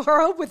happen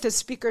tomorrow with the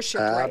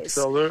speakership race.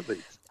 Absolutely.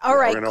 All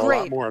right, we're going to know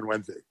a lot more on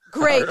Wednesday.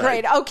 Great,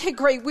 great. Okay,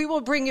 great. We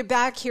will bring you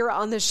back here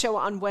on the show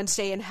on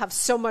Wednesday and have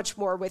so much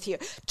more with you.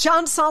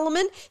 John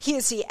Solomon, he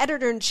is the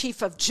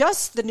editor-in-chief of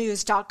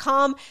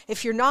JustTheNews.com.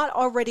 If you're not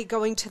already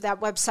going to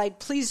that website,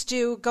 please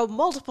do go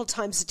multiple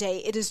times a day.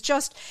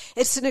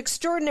 It's an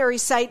extraordinary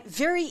site,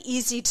 very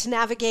easy to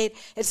navigate.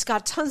 It's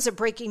got tons of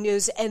breaking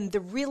news and the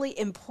really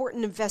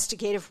important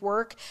investigative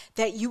work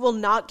that you will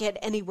not get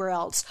anywhere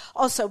else.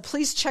 Also,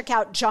 please check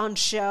out John's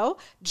show,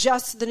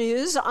 Just the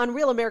News on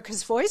Real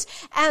America's Voice,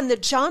 and the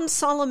John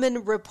Solomon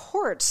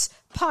Reports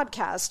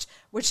podcast,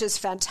 which is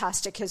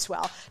fantastic as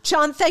well.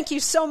 John, thank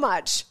you so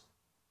much.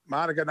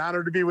 Monica, an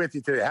honor to be with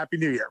you today. Happy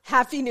New Year.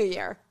 Happy New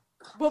Year.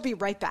 We'll be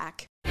right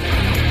back.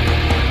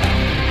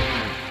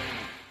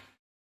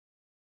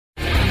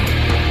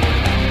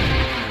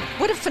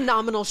 What a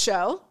phenomenal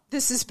show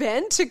this has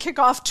been to kick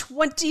off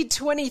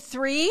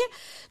 2023.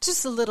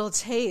 Just a little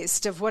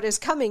taste of what is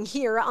coming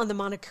here on the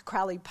Monica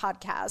Crowley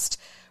podcast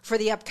for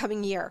the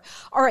upcoming year.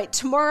 All right,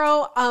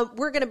 tomorrow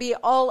we're going to be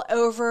all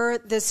over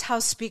this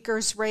House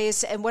Speaker's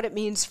race and what it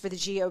means for the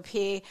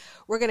GOP.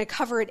 We're going to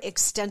cover it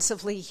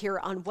extensively here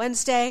on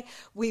Wednesday.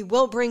 We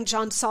will bring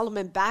John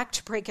Solomon back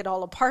to break it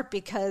all apart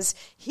because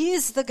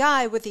he's the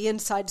guy with the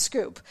inside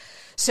scoop.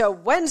 So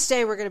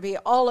Wednesday we're going to be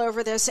all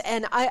over this,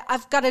 and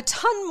I've got a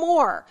ton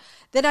more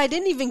that I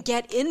didn't even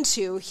get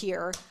into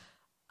here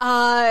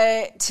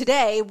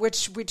today,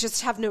 which we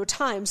just have no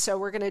time. So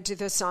we're going to do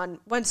this on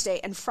Wednesday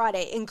and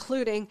Friday,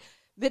 including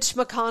Mitch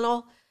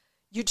McConnell.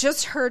 You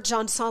just heard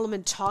John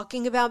Solomon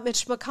talking about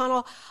Mitch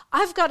McConnell.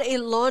 I've got a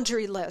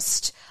laundry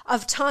list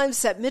of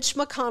times that Mitch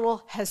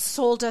McConnell has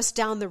sold us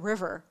down the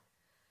river.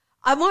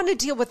 I want to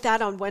deal with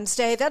that on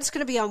Wednesday. That's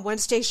going to be on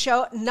Wednesday's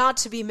show, not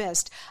to be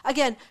missed.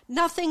 Again,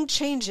 nothing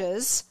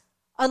changes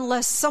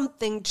unless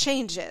something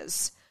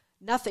changes.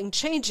 Nothing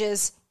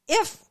changes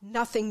if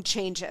nothing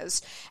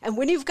changes. And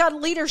when you've got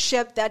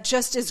leadership that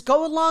just is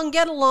go along,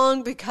 get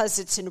along because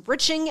it's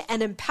enriching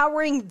and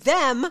empowering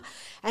them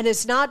and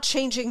is not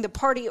changing the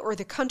party or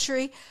the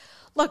country.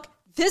 Look,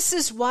 this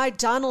is why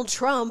Donald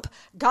Trump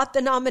got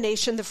the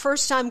nomination the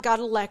first time, got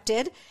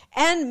elected,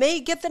 and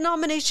may get the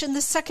nomination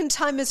the second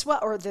time as well,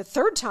 or the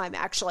third time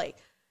actually.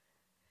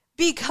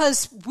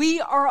 Because we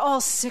are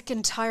all sick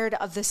and tired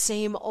of the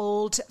same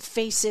old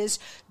faces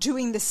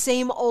doing the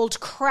same old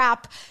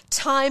crap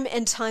time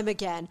and time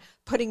again,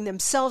 putting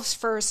themselves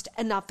first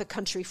and not the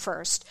country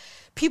first.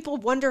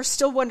 People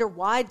still wonder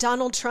why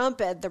Donald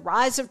Trump and the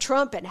rise of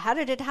Trump and how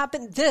did it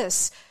happen?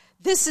 This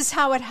is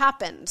how it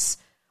happens.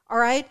 All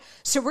right.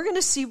 So we're going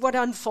to see what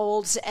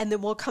unfolds, and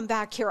then we'll come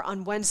back here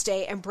on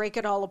Wednesday and break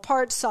it all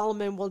apart.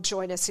 Solomon will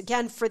join us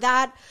again for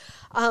that.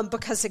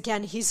 Because,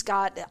 again, he's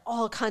got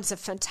all kinds of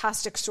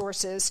fantastic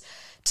sources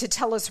to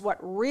tell us what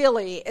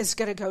really is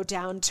going to go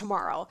down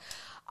tomorrow.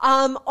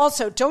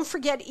 Also, don't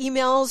forget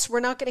emails.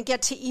 We're not going to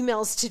get to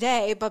emails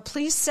today, but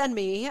please send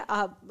me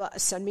a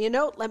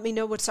note. Let me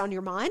know what's on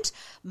your mind.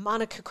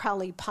 Monica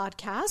Crowley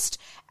Podcast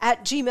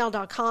at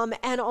gmail.com.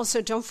 And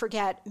also don't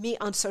forget me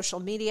on social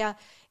media,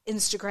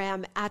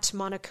 Instagram at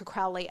Monica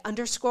Crowley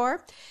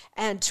 _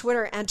 and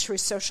Twitter and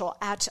Truth Social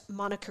at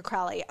Monica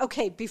Crowley.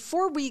 Okay,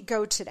 before we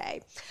go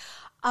today,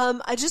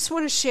 I just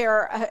want to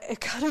share a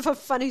kind of a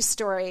funny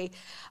story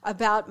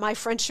about my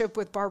friendship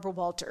with Barbara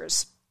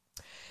Walters.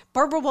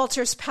 Barbara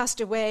Walters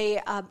passed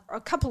away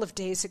a couple of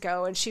days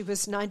ago, and she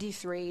was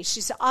 93.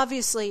 She's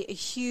obviously a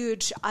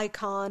huge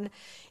icon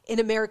in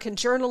American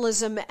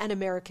journalism and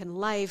American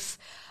life.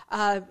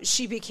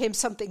 She became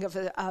something of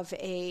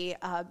a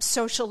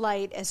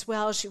socialite as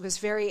well. She was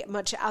very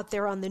much out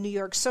there on the New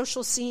York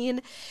social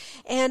scene.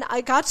 And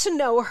I got to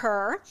know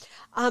her,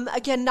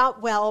 again,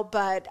 not well,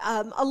 but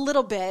a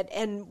little bit.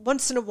 And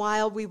once in a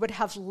while, we would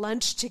have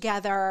lunch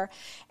together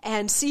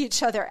and see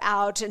each other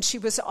out. And she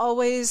was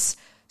always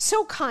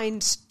so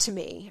kind to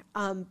me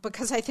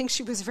because I think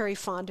she was very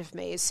fond of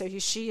me. So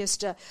she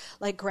used to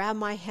like grab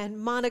my hand,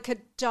 Monica,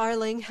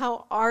 darling,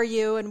 how are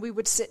you? And we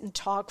would sit and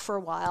talk for a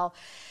while.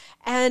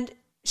 And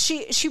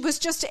she was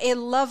just a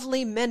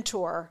lovely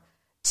mentor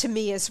to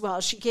me as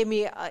well. She gave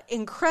me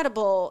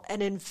incredible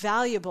and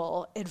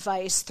invaluable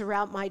advice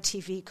throughout my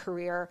TV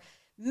career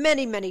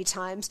many, many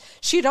times.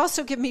 She'd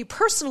also give me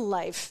personal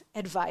life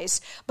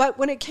advice. But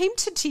when it came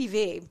to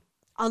TV,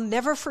 I'll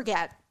never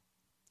forget,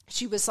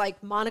 she was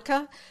like,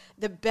 Monica,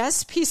 the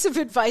best piece of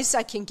advice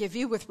I can give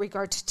you with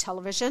regard to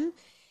television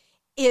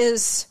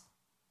is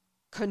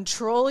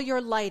control your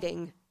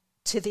lighting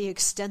to the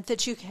extent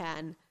that you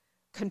can.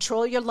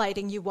 Control your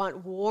lighting. You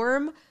want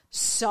warm,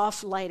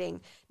 soft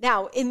lighting.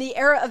 Now, in the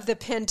era of the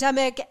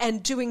pandemic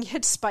and doing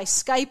hits by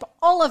Skype,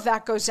 all of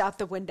that goes out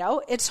the window.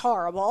 It's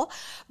horrible.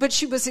 But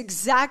she was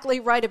exactly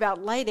right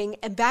about lighting.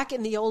 And back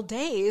in the old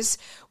days,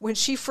 when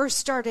she first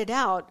started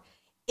out,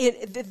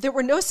 there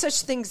were no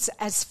such things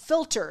as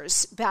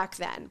filters back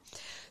then.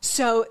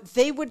 So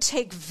they would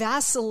take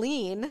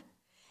Vaseline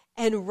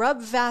and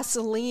rub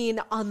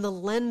Vaseline on the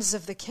lens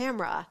of the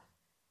camera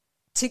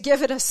to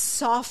give it a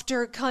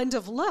softer kind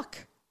of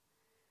look.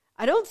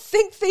 I don't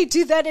think they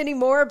do that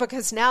anymore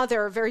because now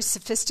there are very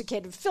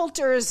sophisticated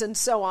filters and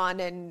so on,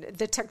 and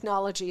the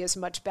technology is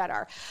much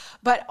better.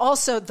 But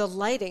also the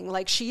lighting,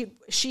 like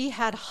she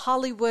had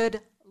Hollywood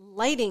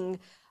lighting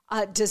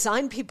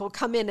design people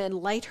come in and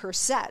light her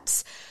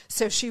sets.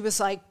 So she was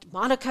like,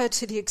 Monica,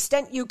 to the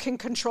extent you can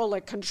control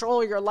it,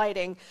 control your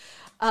lighting.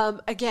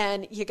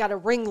 Again, you got a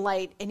ring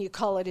light and you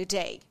call it a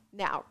day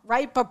now,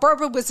 right? But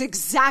Barbara was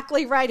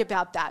exactly right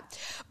about that.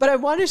 But I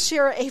want to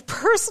share a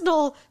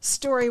personal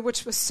story,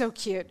 which was so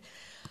cute.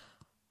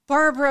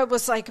 Barbara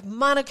was like,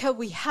 Monica,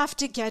 we have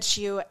to get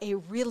you a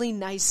really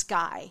nice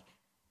guy.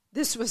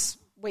 This was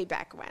way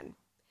back when.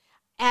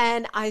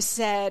 And I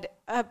said,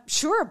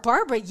 sure,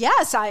 Barbara,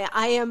 yes,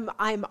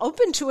 I'm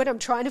open to it. I'm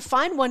trying to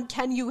find one.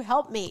 Can you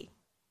help me?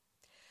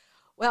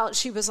 Well,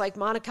 she was like,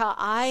 Monica,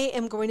 I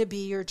am going to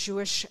be your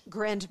Jewish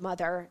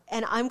grandmother,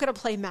 and I'm going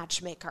to play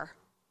matchmaker.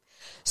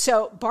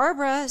 So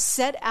Barbara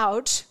set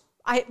out,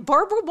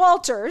 Barbara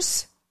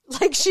Walters,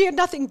 like she had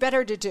nothing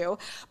better to do.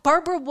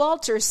 Barbara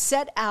Walters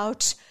set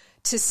out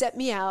to set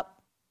me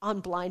up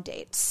on blind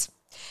dates.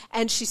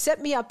 And she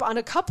set me up on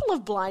a couple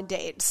of blind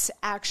dates,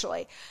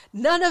 actually.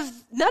 None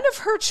of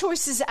her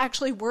choices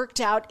actually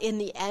worked out in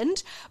the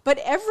end, but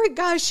every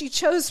guy she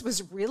chose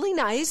was really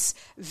nice,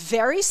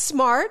 very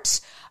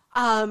smart,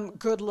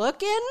 good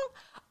looking,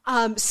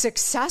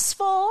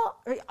 successful.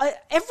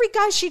 Every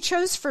guy she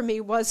chose for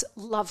me was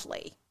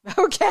lovely,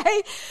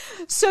 okay?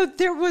 So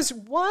there was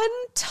one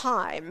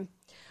time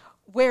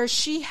where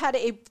she had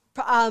a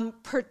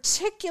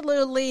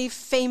particularly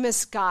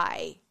famous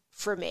guy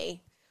for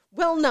me.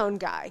 Well-known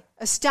guy,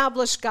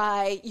 established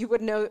guy, you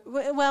would know,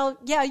 well,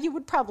 yeah, you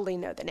would probably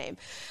know the name,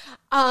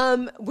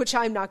 which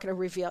I'm not going to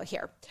reveal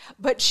here.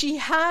 But she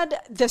had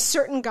this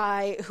certain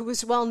guy who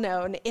was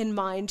well-known in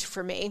mind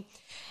for me.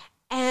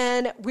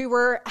 And we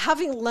were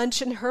having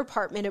lunch in her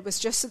apartment. It was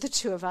just the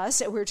two of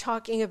us. And we were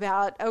talking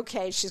about,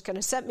 okay, she's going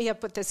to set me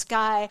up with this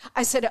guy.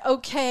 I said,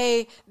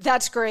 okay,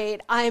 that's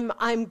great.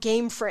 I'm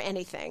game for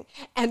anything.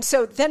 And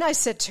so then I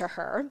said to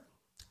her,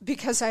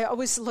 because I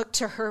always looked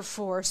to her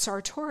for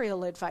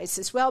sartorial advice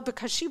as well,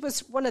 because she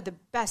was one of the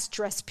best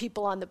dressed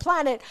people on the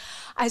planet.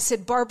 I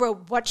said, Barbara,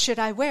 what should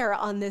I wear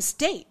on this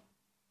date?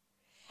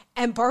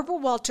 And Barbara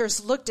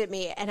Walters looked at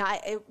me, and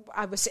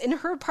I was in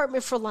her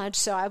apartment for lunch,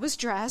 so I was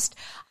dressed.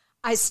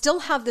 I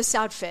still have this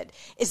outfit.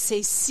 It's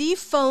a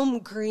seafoam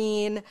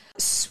green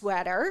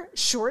sweater,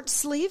 short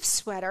sleeve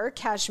sweater,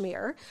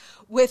 cashmere,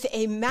 with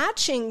a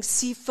matching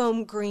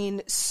seafoam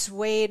green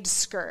suede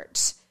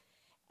skirt.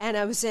 And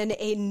I was in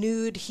a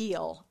nude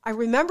heel. I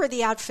remember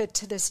the outfit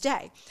to this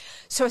day.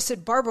 So I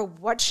said, Barbara,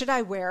 what should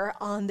I wear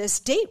on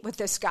this date with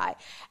this guy?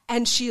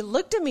 And she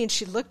looked at me, and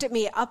she looked at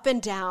me up and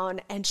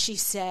down, and she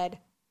said,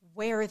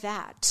 wear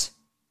that.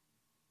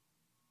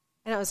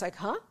 And I was like,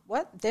 huh?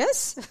 What?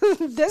 This?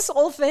 This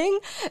whole thing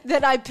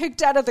that I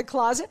picked out of the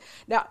closet?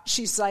 Now,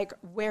 she's like,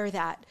 wear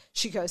that.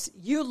 She goes,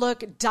 you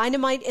look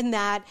dynamite in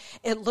that.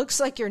 It looks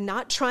like you're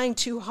not trying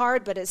too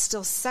hard, but it's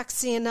still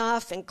sexy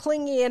enough and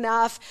clingy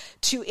enough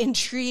to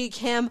intrigue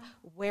him.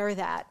 Wear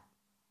that.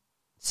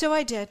 So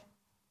I did.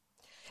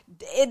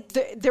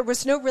 there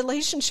was no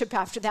relationship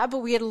after that, but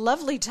we had a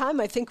lovely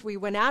time. I think we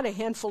went out a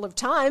handful of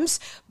times,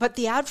 but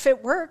the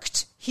outfit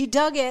worked. He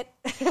dug it.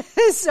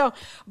 So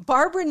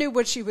Barbara knew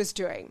what she was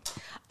doing.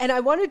 And I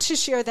wanted to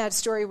share that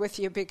story with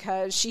you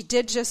because she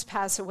did just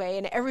pass away,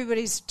 and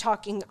everybody's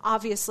talking,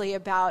 obviously,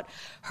 about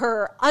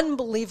her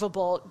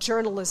unbelievable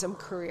journalism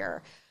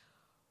career,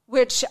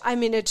 which, I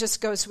mean, it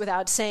just goes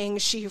without saying.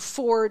 She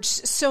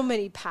forged so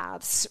many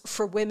paths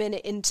for women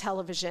in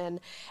television,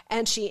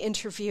 and she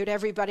interviewed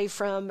everybody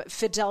from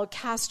Fidel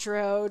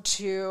Castro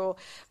to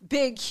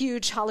big,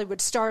 huge Hollywood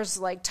stars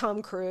like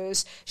Tom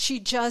Cruise. She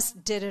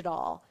just did it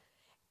all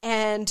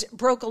and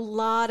broke a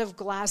lot of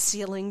glass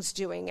ceilings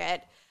doing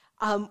it.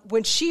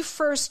 When she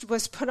first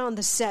was put on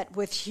the set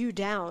with Hugh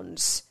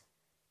Downs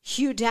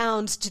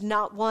did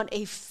not want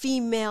a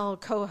female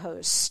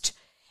co-host,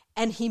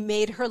 and he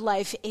made her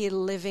life a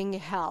living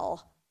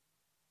hell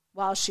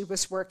while she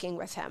was working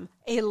with him,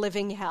 a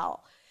living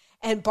hell.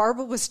 And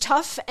Barbara was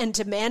tough and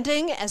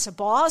demanding as a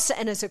boss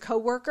and as a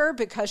coworker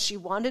because she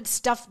wanted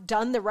stuff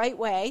done the right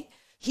way.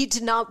 He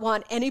did not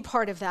want any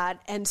part of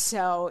that, and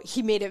so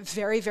he made it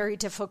very, very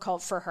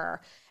difficult for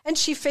her. And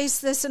she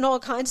faced this in all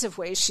kinds of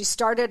ways. She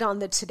started on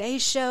the Today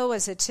Show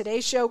as a Today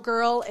Show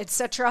girl,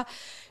 etc.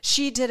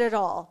 She did it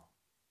all.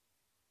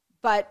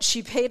 But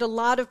she paid a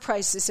lot of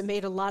prices and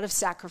made a lot of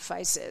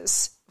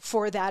sacrifices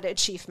for that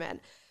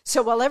achievement.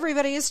 So while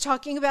everybody is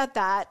talking about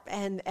that,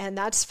 and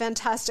that's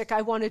fantastic,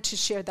 I wanted to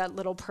share that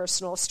little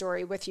personal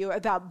story with you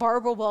about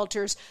Barbara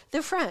Walters,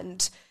 the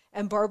friend,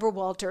 and Barbara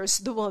Walters,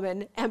 the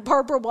woman, and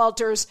Barbara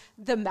Walters,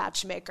 the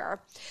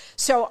matchmaker.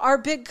 So our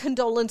big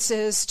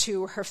condolences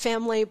to her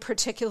family,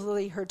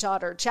 particularly her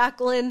daughter,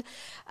 Jacqueline,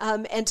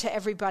 and to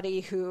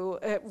everybody who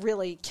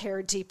really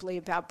cared deeply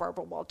about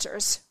Barbara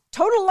Walters.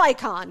 Total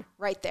icon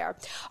right there.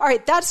 All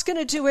right, that's going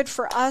to do it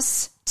for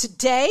us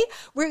today.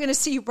 We're going to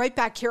see you right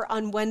back here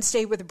on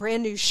Wednesday with a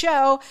brand new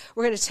show.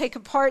 We're going to take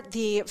apart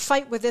the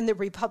fight within the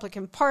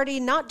Republican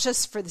Party, not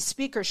just for the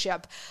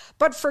speakership,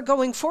 but for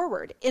going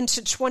forward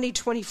into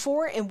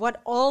 2024 and what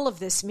all of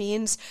this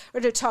means.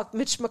 We're going to talk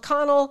Mitch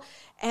McConnell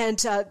and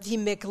the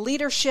MIG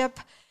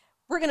leadership.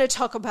 We're going to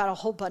talk about a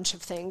whole bunch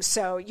of things,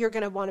 so you're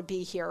going to want to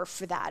be here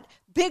for that.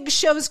 Big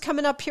shows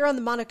coming up here on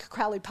the Monica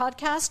Crowley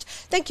Podcast.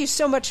 Thank you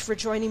so much for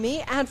joining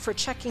me and for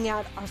checking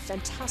out our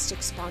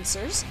fantastic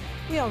sponsors.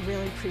 We all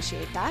really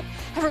appreciate that.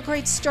 Have a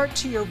great start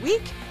to your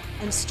week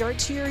and start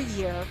to your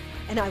year,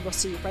 and I will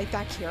see you right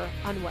back here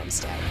on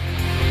Wednesday.